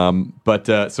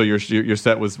 So your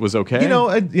set was okay.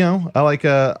 I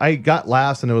got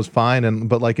last and it was fine, in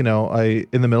the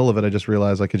middle of it I just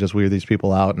realized I could just weird these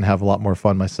people out and have a lot more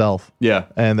fun myself. Yeah,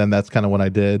 and then that's kind of what I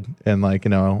did, and I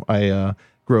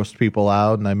grossed people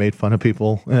out and I made fun of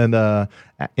people, and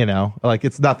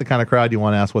it's not the kind of crowd you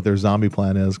want to ask what their zombie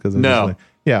plan is, because it's like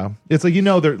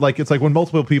it's like when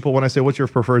multiple people, when I say what's your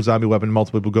preferred zombie weapon,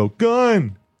 multiple people go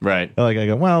gun. Right. I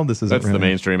go, well, this isn't. That's really the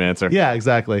mainstream answer. Yeah,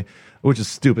 exactly. Which is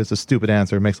stupid. It's a stupid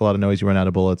answer. It makes a lot of noise. You run out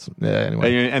of bullets. Yeah,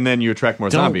 anyway. And then you attract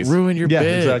more zombies. Don't ruin your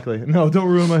bit. Exactly. No, don't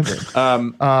ruin my bit.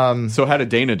 So how did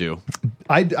Dana do?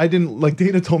 I didn't,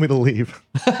 Dana told me to leave.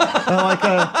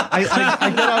 I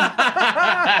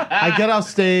get off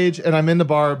stage and I'm in the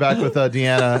bar back with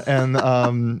Deanna, and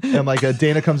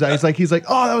Dana comes out. He's like,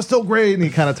 oh, that was so great. And he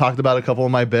kind of talked about a couple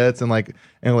of my bits, and we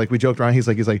joked around. He's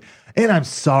like, and I'm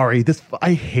sorry.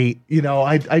 I hate,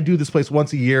 I do this place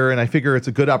once a year, and I figure it's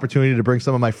a good opportunity to bring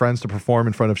some of my friends to perform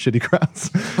in front of shitty crowds.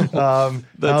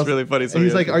 That's really funny. So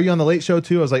he's like, are you on the late show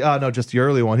too? I was like, oh, no, just the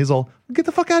early one. He's all, get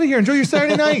the fuck out of here. Enjoy your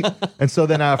Saturday night. And so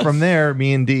then from there,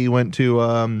 me and Dee went to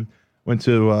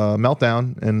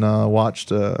Meltdown and watched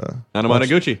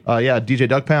Anamanaguchi. DJ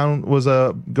Duck Pound was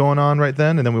going on right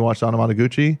then, and then we watched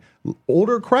Anamanaguchi.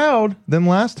 Older crowd than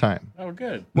last time. Oh,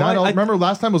 good. I remember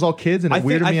last time was all kids, and it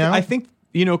weirded me out. I think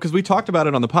because we talked about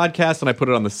it on the podcast, and I put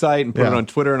it on the site and put it on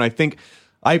Twitter, and I think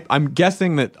I'm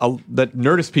guessing that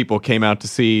Nerdist people came out to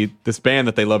see this band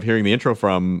that they love hearing the intro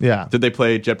from. Yeah. Did they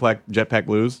play Jetpack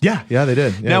Blues? Yeah, they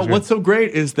did. Yeah, now, what's so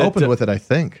great is that opened with it, I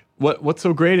think. What's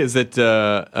so great is that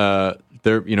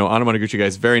they're Anamanaguchi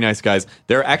guys, very nice guys.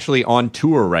 They're actually on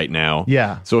tour right now.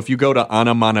 Yeah. So if you go to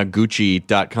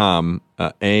anamanaguchi.com,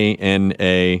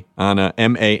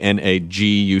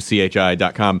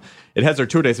 MANAGUCHI.com, it has their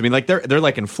tour dates. I mean, they're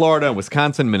like in Florida,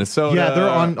 Wisconsin, Minnesota. Yeah, they're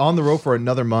on the road for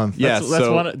another month. That's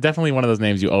definitely one of those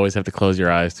names you always have to close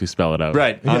your eyes to spell it out.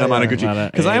 Right,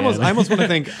 Anamanaguchi. Because I almost want to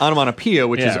think Onomatopoeia,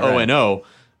 which is O-N-O,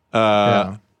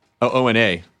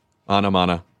 O-N-A,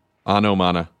 Anomana.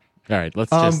 All right, let's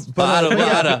just...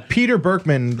 Peter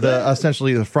Berkman,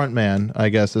 essentially the front man, I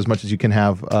guess, as much as you can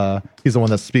have. He's the one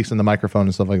that speaks in the microphone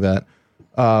and stuff like that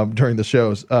during the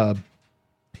shows.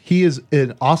 He is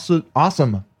an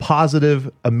awesome,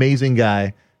 positive, amazing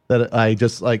guy that I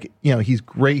just like. He's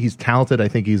great. He's talented. I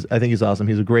think he's awesome.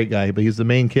 He's a great guy, but he's the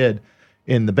main kid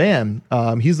in the band.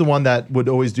 He's the one that would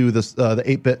always do this the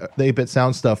 8-bit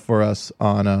sound stuff for us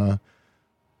on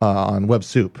Web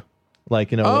Soup.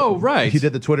 Oh, right. He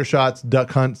did the Twitter Shots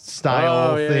Duck Hunt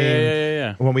style thing.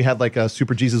 Yeah. When we had a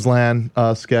Super Jesus Land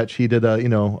sketch, he did a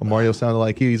Mario sound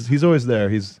alike. He's always there.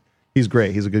 He's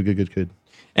great. He's a good kid.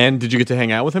 And did you get to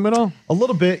hang out with him at all? A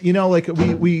little bit.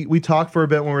 We talked for a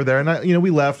bit when we were there, and we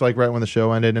left right when the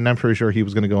show ended. And I'm pretty sure he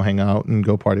was going to go hang out and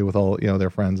go party with all their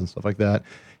friends and stuff like that.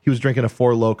 He was drinking a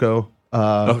Four Loko.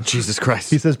 Oh, Jesus Christ!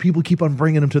 He says people keep on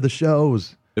bringing him to the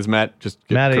shows. Is Matt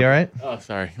Matt, are you all right? Oh,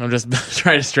 sorry. I'm just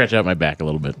trying to stretch out my back a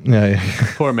little bit. Yeah.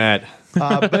 Poor Matt.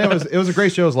 But it was a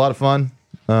great show. It was a lot of fun.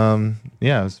 It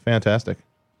was fantastic.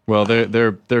 Well,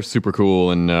 they're super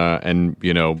cool, and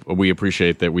we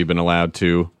appreciate that we've been allowed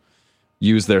to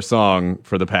use their song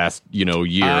for the past year or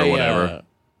whatever.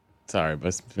 Sorry,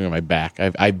 but speaking of my back,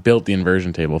 I built the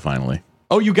inversion table finally.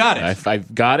 Oh, you got it. I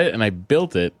got it, and I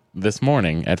built it this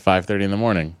morning at 5:30 in the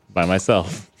morning by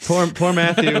myself. Poor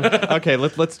Matthew. Okay,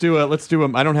 let's do a.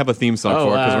 I don't have a theme song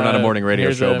for it because we're not a morning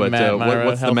radio show. But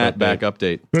what's the Matt back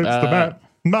update? It's the Matt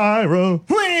Myra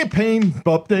Pain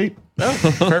update.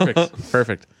 Oh,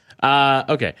 perfect.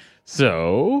 Okay,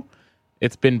 so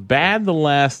it's been bad the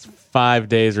last 5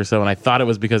 days or so, and I thought it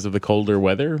was because of the colder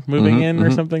weather moving in or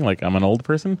something. Like I'm an old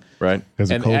person, right?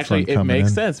 And actually, it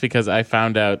makes sense because I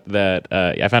found out that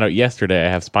yesterday I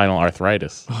have spinal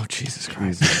arthritis. Oh, Jesus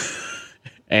Christ!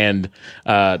 And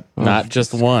not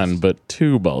just one, but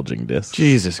two bulging discs.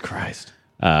 Jesus Christ!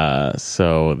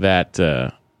 So that.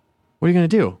 What are you going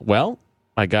to do? Well,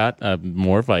 I got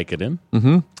more Vicodin.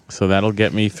 Mm-hmm. So that'll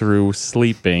get me through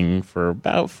sleeping for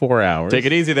about 4 hours. Take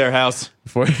it easy there, House.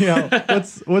 Before,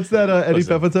 What's that Eddie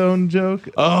Pepitone joke?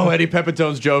 Oh, Eddie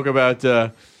Pepitone's joke about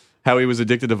how he was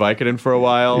addicted to Vicodin for a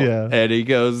while. Yeah. And he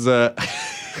goes,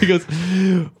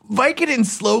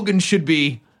 Vicodin's slogan should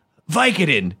be,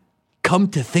 Vicodin, come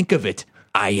to think of it,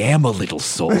 I am a little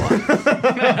sore.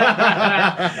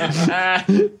 I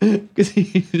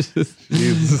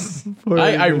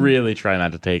really try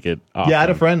not to take it off. Yeah, I had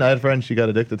a friend. She got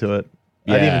addicted to it.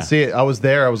 I didn't Yeah. even see it. I was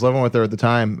there. I was living with her at the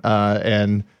time,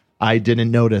 and I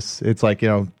didn't notice. It's like,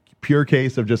 pure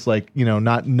case of just like,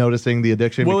 not noticing the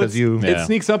addiction because it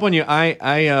sneaks up on you. I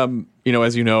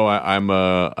as you know, I'm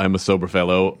a sober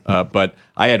fellow, but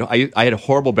I had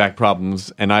horrible back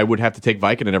problems, and I would have to take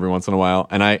Vicodin every once in a while,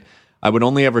 and I would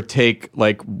only ever take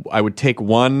I would take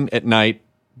one at night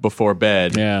before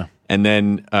bed, and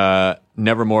then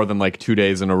never more than 2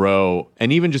 days in a row,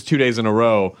 and even just 2 days in a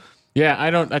row. Yeah,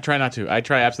 I try not to. I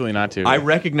try absolutely not to. I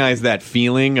recognize that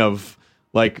feeling of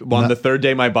on the third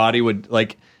day my body would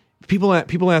people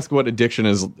ask what addiction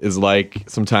is like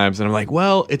sometimes, and I'm like,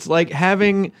 well, it's like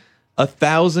having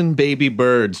 1,000 baby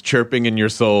birds chirping in your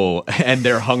soul, and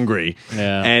they're hungry.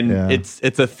 Yeah. And it's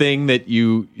a thing that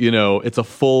it's a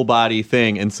full body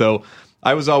thing. And so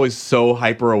I was always so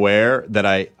hyper aware that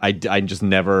I just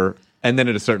never. And then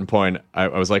at a certain point, I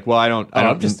was like, well,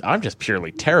 I'm just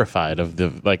purely terrified of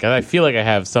the I feel like I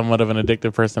have somewhat of an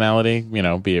addictive personality,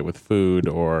 be it with food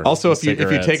or also if you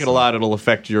cigarettes. take it a lot, it'll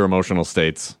affect your emotional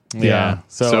states. Yeah.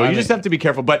 So you just have to be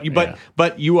careful. But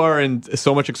you are in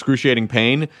so much excruciating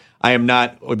pain. I am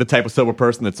not the type of sober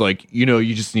person that's like, you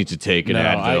just need to take an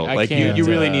Advil. I can't, you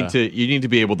really need to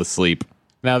be able to sleep.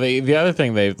 Now the other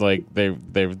thing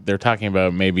they're talking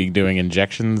about maybe doing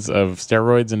injections of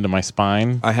steroids into my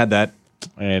spine. I had that,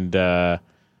 and I'm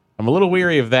a little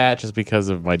weary of that just because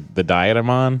of the diet I'm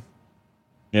on.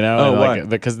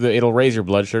 Because it'll raise your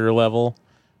blood sugar level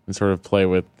and sort of play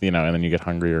with and then you get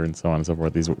hungrier and so on and so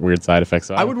forth. These weird side effects.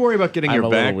 So I would worry about getting your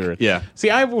back. Weird. Yeah. See,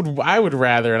 I would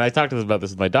rather, and I talked about this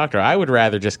with my doctor. I would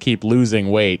rather just keep losing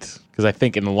weight because I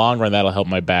think in the long run that'll help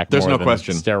my back. There's more no than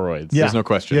question. Steroids. Yeah. There's no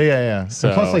question. Yeah. So,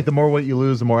 and plus, the more weight you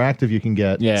lose, the more active you can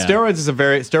get. Yeah. Steroids is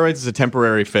a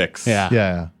temporary fix.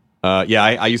 Yeah.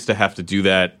 I used to have to do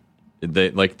that.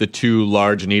 The two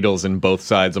large needles in both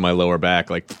sides of my lower back.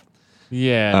 No,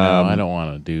 I don't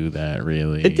want to do that.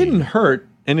 Really, it didn't hurt,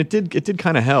 and it did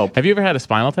kind of help. Have you ever had a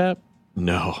spinal tap?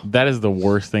 No. That is the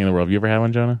worst thing in the world. Have you ever had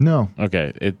one, Jonah? No.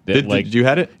 Okay. Did you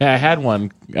had it? Yeah, I had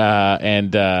one,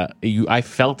 and I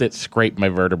felt it scrape my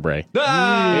vertebrae. It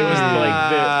was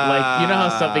you know how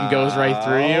something goes right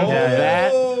through you.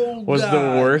 That was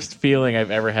the worst feeling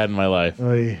I've ever had in my life.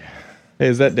 Oy. Hey,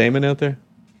 is that Damon out there?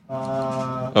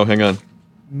 Oh, hang on.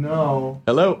 No.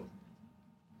 Hello.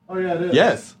 Oh yeah, it is.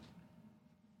 Yes.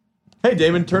 Hey,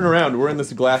 Damon, turn around. We're in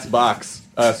this glass box.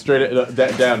 Straight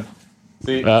down.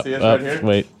 See us right here?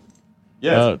 Wait.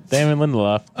 Yes. Oh, Damon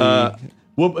Lindelof.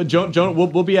 We'll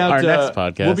be out. Our next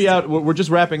podcast. We'll be out. We're just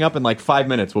wrapping up in 5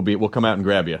 minutes. We'll come out and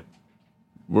grab you.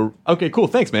 Okay. Cool.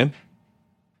 Thanks, man.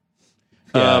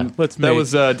 Damon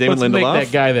Lindelof. Make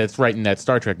that guy that's writing that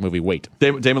Star Trek movie wait.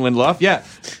 Damon Lindelof. Yeah.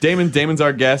 Damon's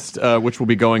our guest, which will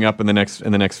be going up in the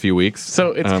next few weeks.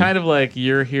 So it's kind of like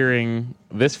you're hearing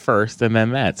this first and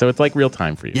then that. So it's like real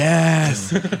time for you.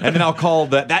 Yes. And then I'll call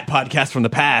that podcast from the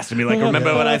past and be like,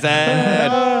 remember what I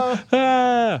said?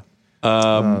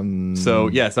 So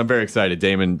yes, I'm very excited.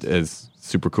 Damon is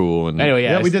super cool. And anyway,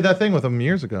 Yeah, we did that thing with him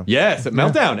years ago. yes, at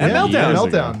Meltdown. At Yeah, Meltdown.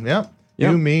 Meltdown. Yep.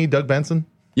 Yep. You, me, Doug Benson.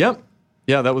 Yep.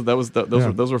 Yeah,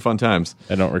 those were fun times.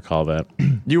 I don't recall that.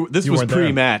 This was weren't there.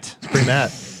 pre-Matt.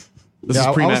 Pre-Matt. This is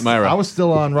pre-Matt Myra. I was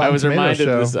still on Rotten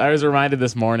Tomatoes show. I was reminded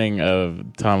this morning of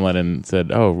Tom Lennon said,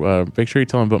 make sure you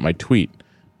tell him about my tweet,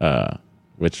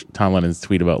 which Tom Lennon's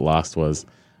tweet about Lost was,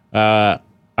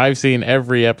 I've seen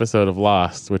every episode of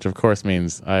Lost, which of course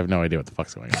means I have no idea what the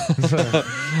fuck's going on.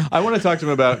 I want to talk to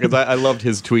him about, because I loved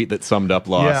his tweet that summed up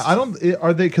Lost.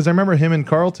 Yeah, because I remember him and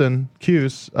Carlton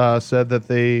Cuse said that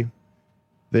they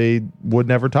would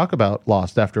never talk about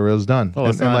Lost after it was done. Well,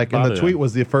 and the tweet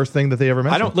was the first thing that they ever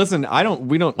mentioned.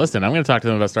 We don't. Listen, I'm going to talk to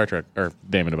them about Star Trek, or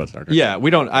Damon about Star Trek. Yeah, we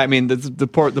don't. I mean, those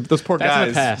poor That's guys. in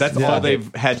the past. That's all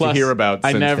they've had Plus, to hear about.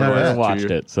 I Since never the watched 2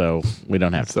 years. it, so we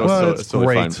don't have to. So it's it's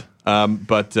totally great. fine.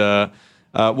 But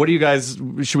what do you guys?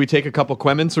 Should we take a couple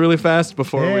Quements really fast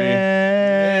before we?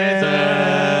 It's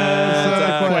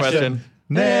a question.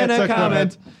 Then a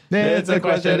comment. It's a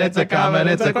question, it's a comment,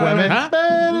 it's a comment. Huh?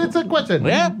 But it's a question.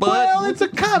 Yeah, but- well, it's a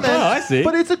comment. Oh, I see.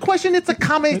 But it's a question, it's a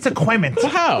comment, it's a comment.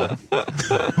 How?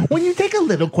 When you take a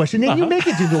little question and you make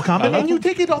it into a comment and you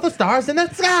take it all the stars in the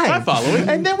sky. I'm following.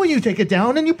 And then when you take it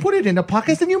down and you put it in the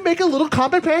pockets and you make a little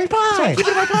combat Perry pie. Keep it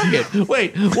in my pocket.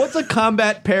 Wait, what's a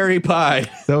combat Perry pie?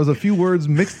 That was a few words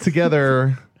mixed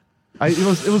together. It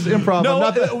was improv. No,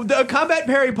 I'm not the combat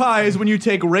Perry pie is when you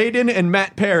take Raiden and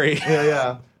Matt Perry.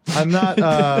 yeah. I'm not.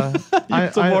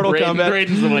 It's a Mortal Kombat.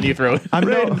 Raiden's the one you throw. I'm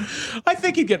I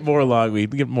think he'd get more along. We'd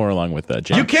get more along with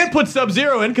Jack. You can't put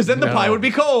Sub-Zero in because then the No. pie would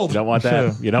be cold. You don't want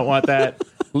that. You don't want that.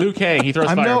 Liu Kang, he throws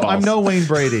fireballs. I'm no Wayne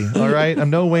Brady. All right, I'm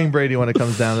no Wayne Brady when it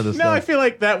comes down to this. No, I feel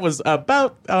like that was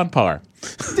about on par.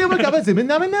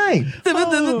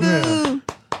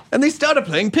 And they started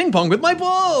playing ping pong with my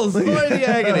balls. Boy, the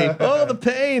agony. Oh, the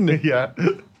pain. Yeah.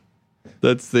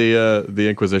 That's the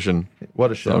Inquisition.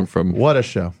 What a show! Song from What a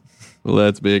show!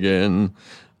 Let's Begin.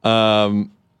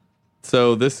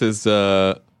 So this is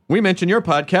we mention your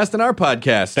podcast and our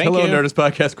podcast. Thank Hello, you. Nerdist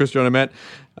Podcast. Chris, Jonah, Matt.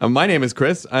 My name is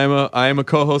Chris. I am a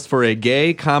co-host for a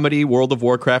gay comedy, World of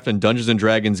Warcraft, and Dungeons and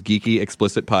Dragons geeky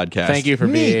explicit podcast. Thank you for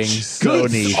being Niche. so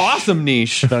Good, niche. awesome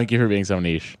niche. Thank you for being so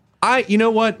niche. You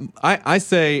know what?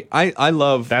 I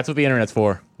love. That's what the internet's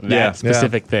for. That Yeah.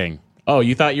 specific thing. Oh,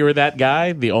 you thought you were that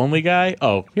guy, the only guy?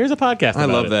 Oh, here's a podcast. I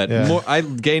about love it. that. Yeah.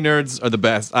 Gay nerds are the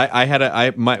best.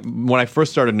 When I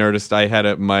first started Nerdist, I had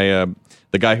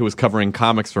the guy who was covering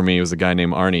comics for me was a guy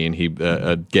named Arnie, and he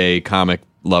a gay comic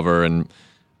lover, and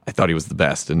I thought he was the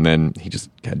best. And then he just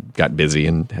got busy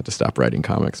and had to stop writing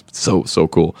comics. So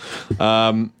cool.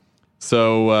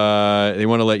 So they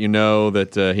want to let you know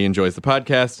that he enjoys the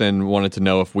podcast and wanted to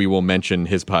know if we will mention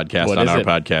his podcast What on is our it?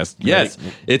 podcast. Yes,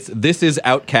 This Is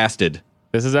Outcasted.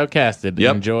 This is Outcasted.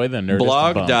 Yep. Enjoy the Nerdist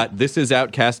bump.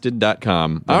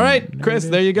 blog.thisisoutcasted.com. All right, Chris,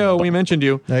 there you go. We mentioned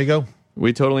you. There you go.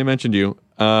 We totally mentioned you.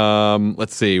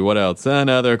 Let's see. What else?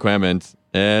 Another comment.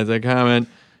 It's a comment.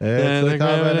 It's a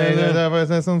combination of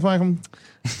resistance.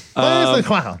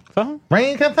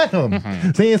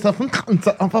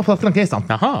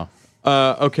 Uh-huh.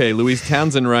 Okay, Louise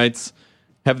Townsend writes,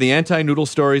 have the anti-noodle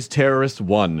stories terrorists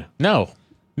won? No.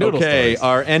 Noodle Okay,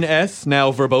 stories. are NS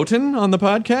now verboten on the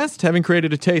podcast? Having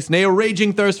created a taste, nay, a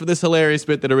raging thirst for this hilarious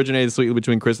bit that originated sweetly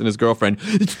between Chris and his girlfriend.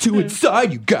 It's too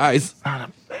inside, you guys.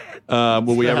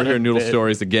 Will we ever hear noodle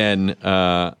stories again?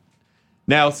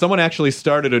 Now, someone actually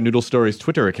started a Noodle Stories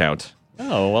Twitter account.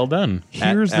 Oh, well done.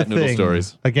 Here's at the Noodle thing.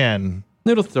 Stories. Again,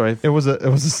 Noodle Stories. it was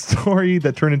a story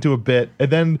that turned into a bit, and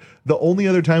then the only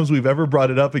other times we've ever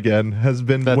brought it up again has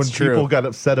been That's when true. people got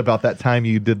upset about that time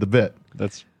you did the bit.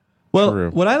 That's Well, true.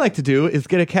 what I like to do is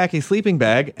get a khaki sleeping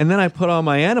bag, and then I put all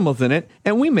my animals in it,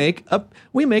 and we make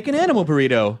an animal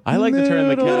burrito. I like to turn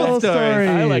the Noodle khaki.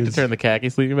 I like to stories. turn the khaki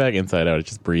sleeping bag inside out. It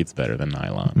just breathes better than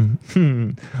nylon.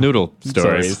 Noodle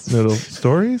stories. Noodle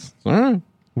stories? Mm.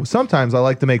 Sometimes I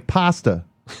like to make pasta.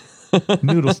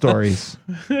 Noodle stories.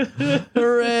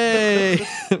 Hooray!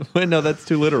 Wait, no, that's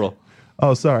too literal.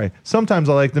 Oh, sorry. Sometimes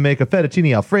I like to make a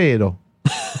fettuccine alfredo.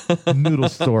 Noodle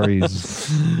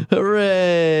stories.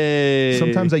 Hooray!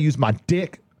 Sometimes I use my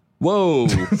dick. Whoa!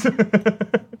 Is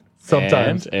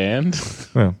Sometimes. And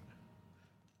Yeah.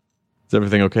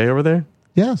 everything okay over there?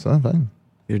 Yeah, so I'm fine.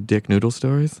 Your dick noodle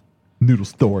stories? Noodle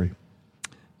story.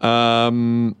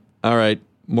 All right.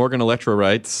 Morgan Electra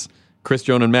writes, Chris,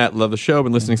 Joan, and Matt love the show.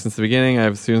 Been listening since the beginning. I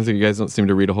have assumed that you guys don't seem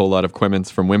to read a whole lot of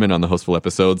comments from women on the hostful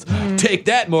episodes. Take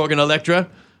that, Morgan Electra.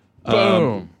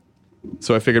 boom.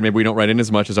 So I figured maybe we don't write in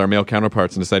as much as our male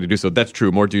counterparts and decided to do so. That's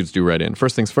true. More dudes do write in.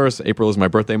 First things first, April is my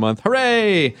birthday month.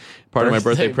 Hooray! Part of my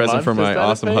Birthday birthday present month? for Is my that a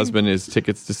awesome thing? husband is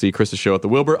tickets to see Chris's show at the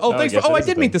Wilbur. Oh, thanks I for. guess Oh, it I is a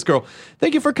did meet thing. this girl.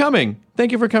 Thank you for coming.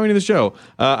 Thank you for coming to the show.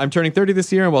 I'm turning 30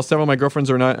 this year, and while several of my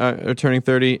girlfriends are not are turning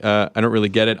 30, I don't really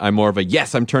get it. I'm more of a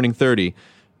yes, I'm turning 30.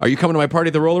 Are you coming to my party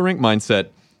at the roller rink mindset?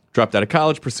 Dropped out of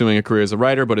college, pursuing a career as a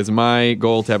writer, but it's my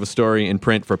goal to have a story in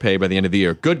print for pay by the end of the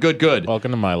year. Good.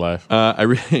 Welcome to my life. I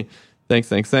really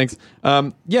thanks.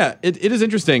 Yeah, it is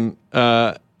interesting.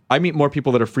 I meet more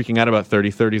people that are freaking out about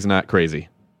 30. 30 is not crazy.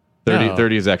 30 No.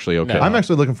 30 is actually okay. No. I'm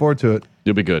actually looking forward to it.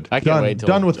 You'll be good. I can't done- wait till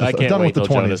done with the- I can't done wait with the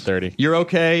till Jonah 20s. is 30. You're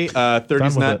okay.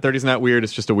 30's with not it. 30's not weird.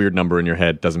 It's just a weird number in your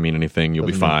head. Doesn't mean anything. You'll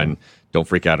be fine. Don't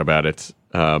freak out about it.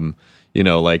 You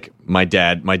know, like my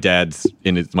dad's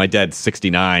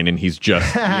 69 and he's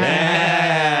just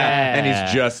and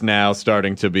he's just now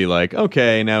starting to be like,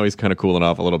 okay, now he's kind of cooling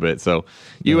off a little bit. So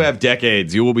you have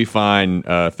decades. You will be fine,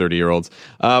 30-year-olds.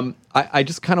 I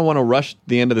just kind of want to rush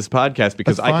the end of this podcast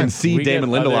because That's I can fine. see We Damon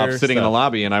get Lindelof other sitting in the stuff.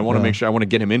 lobby, and I want to make sure I want to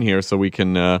get him in here so we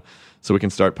can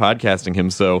start podcasting him.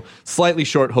 So slightly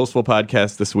short, hostful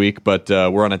podcast this week, but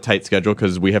we're on a tight schedule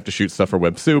because we have to shoot stuff for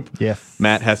Web Soup. Yes.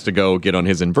 Matt has to go get on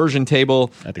his inversion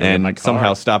table I have to go get my and car.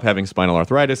 somehow stop having spinal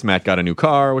arthritis. Matt got a new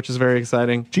car, which is very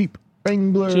exciting. Jeep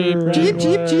Wrangler. Jeep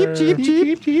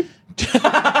Jeep.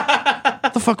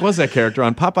 What the fuck was that character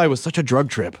on Popeye? Was such a drug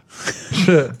trip.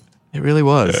 It really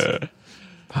was.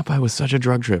 Popeye was such a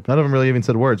drug trip. None of them really even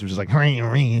said words. It was just like, I'm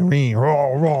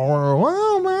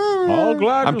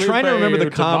trying to remember the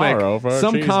comic.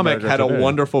 Some comic had a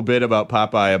wonderful bit about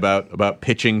Popeye, about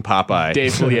pitching Popeye.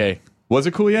 Dave Coulier. Was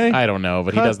it Coulier? I don't know,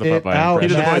 but he does the Popeye out,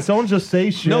 impression. Matt. Don't just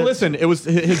say shit. No, listen. It was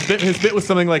his bit was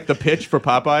something like the pitch for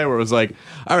Popeye, where it was like,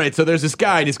 all right, so there's this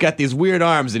guy and he's got these weird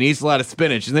arms and he eats a lot of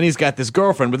spinach, and then he's got this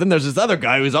girlfriend, but then there's this other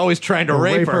guy who's always trying to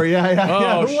rape her. Yeah.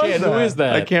 Oh, Who was shit. Who is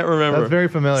that? I can't remember. That's very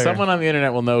familiar. Someone on the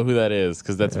internet will know who that is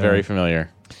because that's very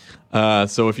familiar.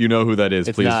 So if you know who that is,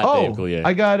 It's please. not Dave Oh, Coulier.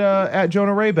 I got at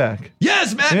Jonah Ray back.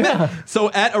 Yes, Matt. Yeah. Matt.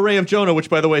 So at Array of Jonah, which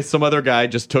by the way, some other guy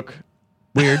just took.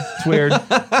 Weird. It's weird.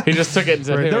 He just took it and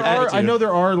said, "Here, There are. attitude." I know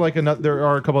there are there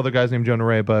are a couple other guys named Jonah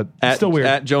Ray, but it's still weird.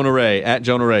 At Jonah Ray,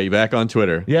 back on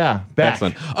Twitter. Yeah, back.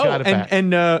 Excellent. Got it back.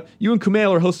 and you and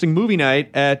Kumail are hosting movie night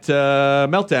at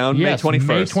Meltdown Yes, May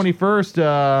 21st. May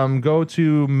 21st. Go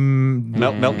to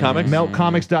Melt Comics.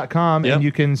 meltcomics.com Yep. and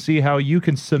you can see how you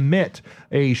can submit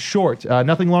a short,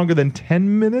 nothing longer than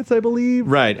 10 minutes, I believe.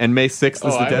 Right, and May 6th is the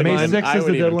I would deadline. May 6th I is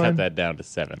would the even deadline. cut that down to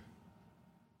 7.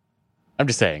 I'm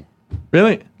just saying.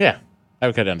 Really? Yeah, I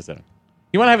would cut it down to 7.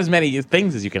 You want to have as many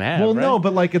things as you can have. Well, right? no,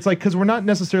 but like it's like because we're not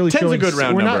necessarily 10's a showing good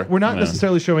round we're number. Not Yeah.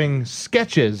 necessarily showing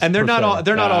sketches, And they're per not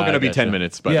se. all going to be gotcha. 10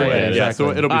 minutes, by Yeah, the way. yeah, exactly.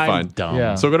 So it'll be I'm fine. dumb.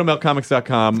 Yeah. So go to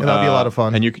meltcomics.com. And that'll be a lot of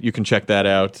fun. And you can check that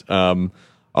out.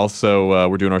 Also,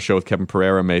 we're doing our show with Kevin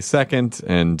Pereira May 2nd,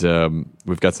 and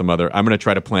we've got some other. I'm going to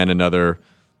try to plan another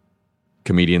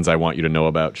Comedians I Want You to Know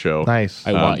About show. Nice.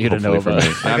 I want you to know hopefully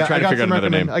for about me. I'm trying to figure out another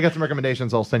name. I got some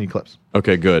recommendations. I'll send you clips.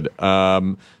 Okay, good.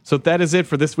 So that is it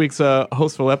for this week's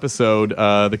hostful episode.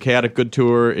 The Chaotic Good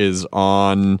Tour is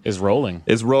rolling.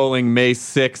 May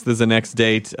 6th is the next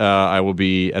date. I will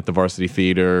be at the Varsity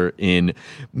Theater in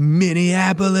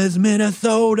Minneapolis,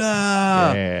 Minnesota.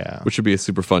 Yeah. Which should be a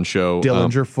super fun show.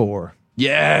 Dillinger 4.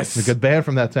 Yes. A good band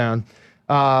from that town.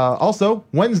 Also,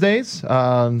 Wednesdays,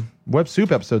 Web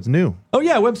Soup episodes new. Oh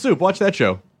yeah, Web Soup. Watch that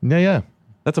show. Yeah.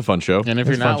 That's a fun show. And if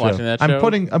you're It's a fun not watching show. that show, I'm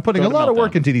putting go a to lot of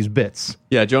work Meltdown. into these bits.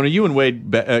 Yeah, Jonah, you and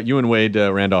Wade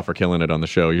Randolph are killing it on the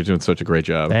show. You're doing such a great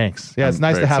job. Thanks. Yeah, it's I'm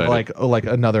nice very to have excited. like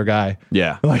another guy.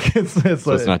 Yeah. Like it's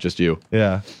So it's not just you.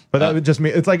 Yeah, but that would just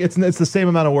mean it's like it's the same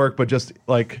amount of work, but just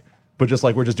like we're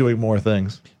just doing more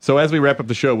things. So as we wrap up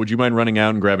the show, would you mind running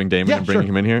out and grabbing Damon Yeah, and bringing sure.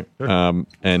 him in here? Sure.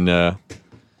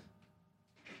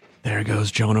 There goes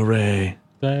Jonah Ray.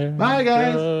 Bye,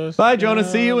 guys. Bye, Jonah.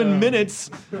 See you in minutes.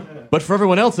 But for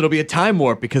everyone else, it'll be a time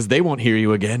warp because they won't hear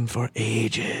you again for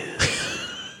ages.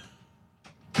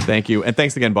 Thank you. And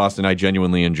thanks again, Boston. I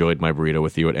genuinely enjoyed my burrito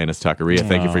with you at Anna's Taqueria.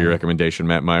 Thank you for your recommendation,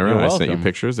 Matt Myra. You're I sent you welcome.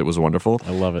 pictures. It was wonderful.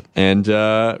 I love it. And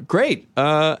great.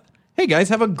 Hey, guys,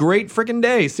 have a great freaking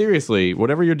day. Seriously,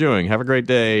 whatever you're doing, have a great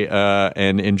day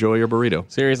and enjoy your burrito.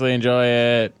 Seriously, enjoy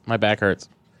it. My back hurts.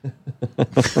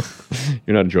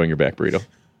 You're not enjoying your back burrito.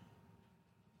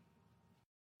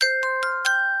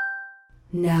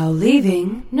 Now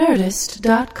leaving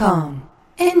Nerdist.com.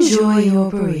 Enjoy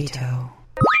your burrito.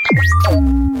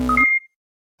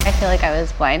 I feel like I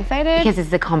was blindsided. Because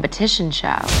it's a competition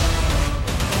show.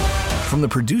 From the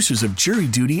producers of Jury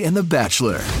Duty and The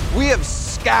Bachelor, We have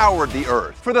scoured the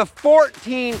earth for the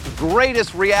 14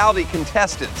 greatest reality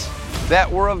contestants that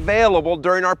were available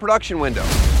during our production window.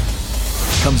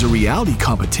 comes a reality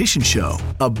competition show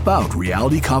about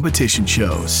reality competition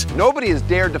shows. Nobody has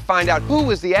dared to find out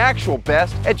who is the actual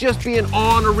best at just being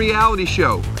on a reality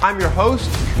show. I'm your host,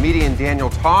 comedian Daniel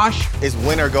Tosh. It's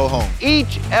win or go home.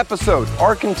 Each episode,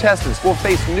 our contestants will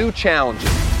face new challenges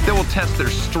that will test their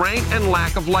strength and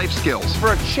lack of life skills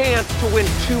for a chance to win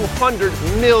 $200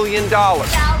 million.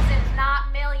 Thousands,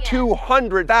 not millions.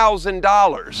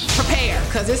 $200,000. Prepare,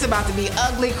 because it's about to be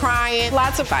ugly, crying,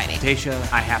 lots of fighting. Tasha,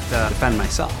 I have to defend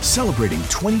myself. Celebrating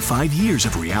 25 years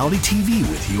of reality TV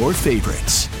with your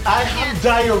favorites. I have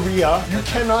diarrhea. You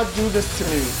cannot do this to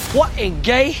me. What in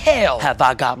gay hell have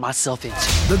I got myself into?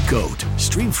 The GOAT.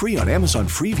 Stream free on Amazon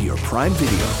Freevee or Prime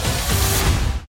Video.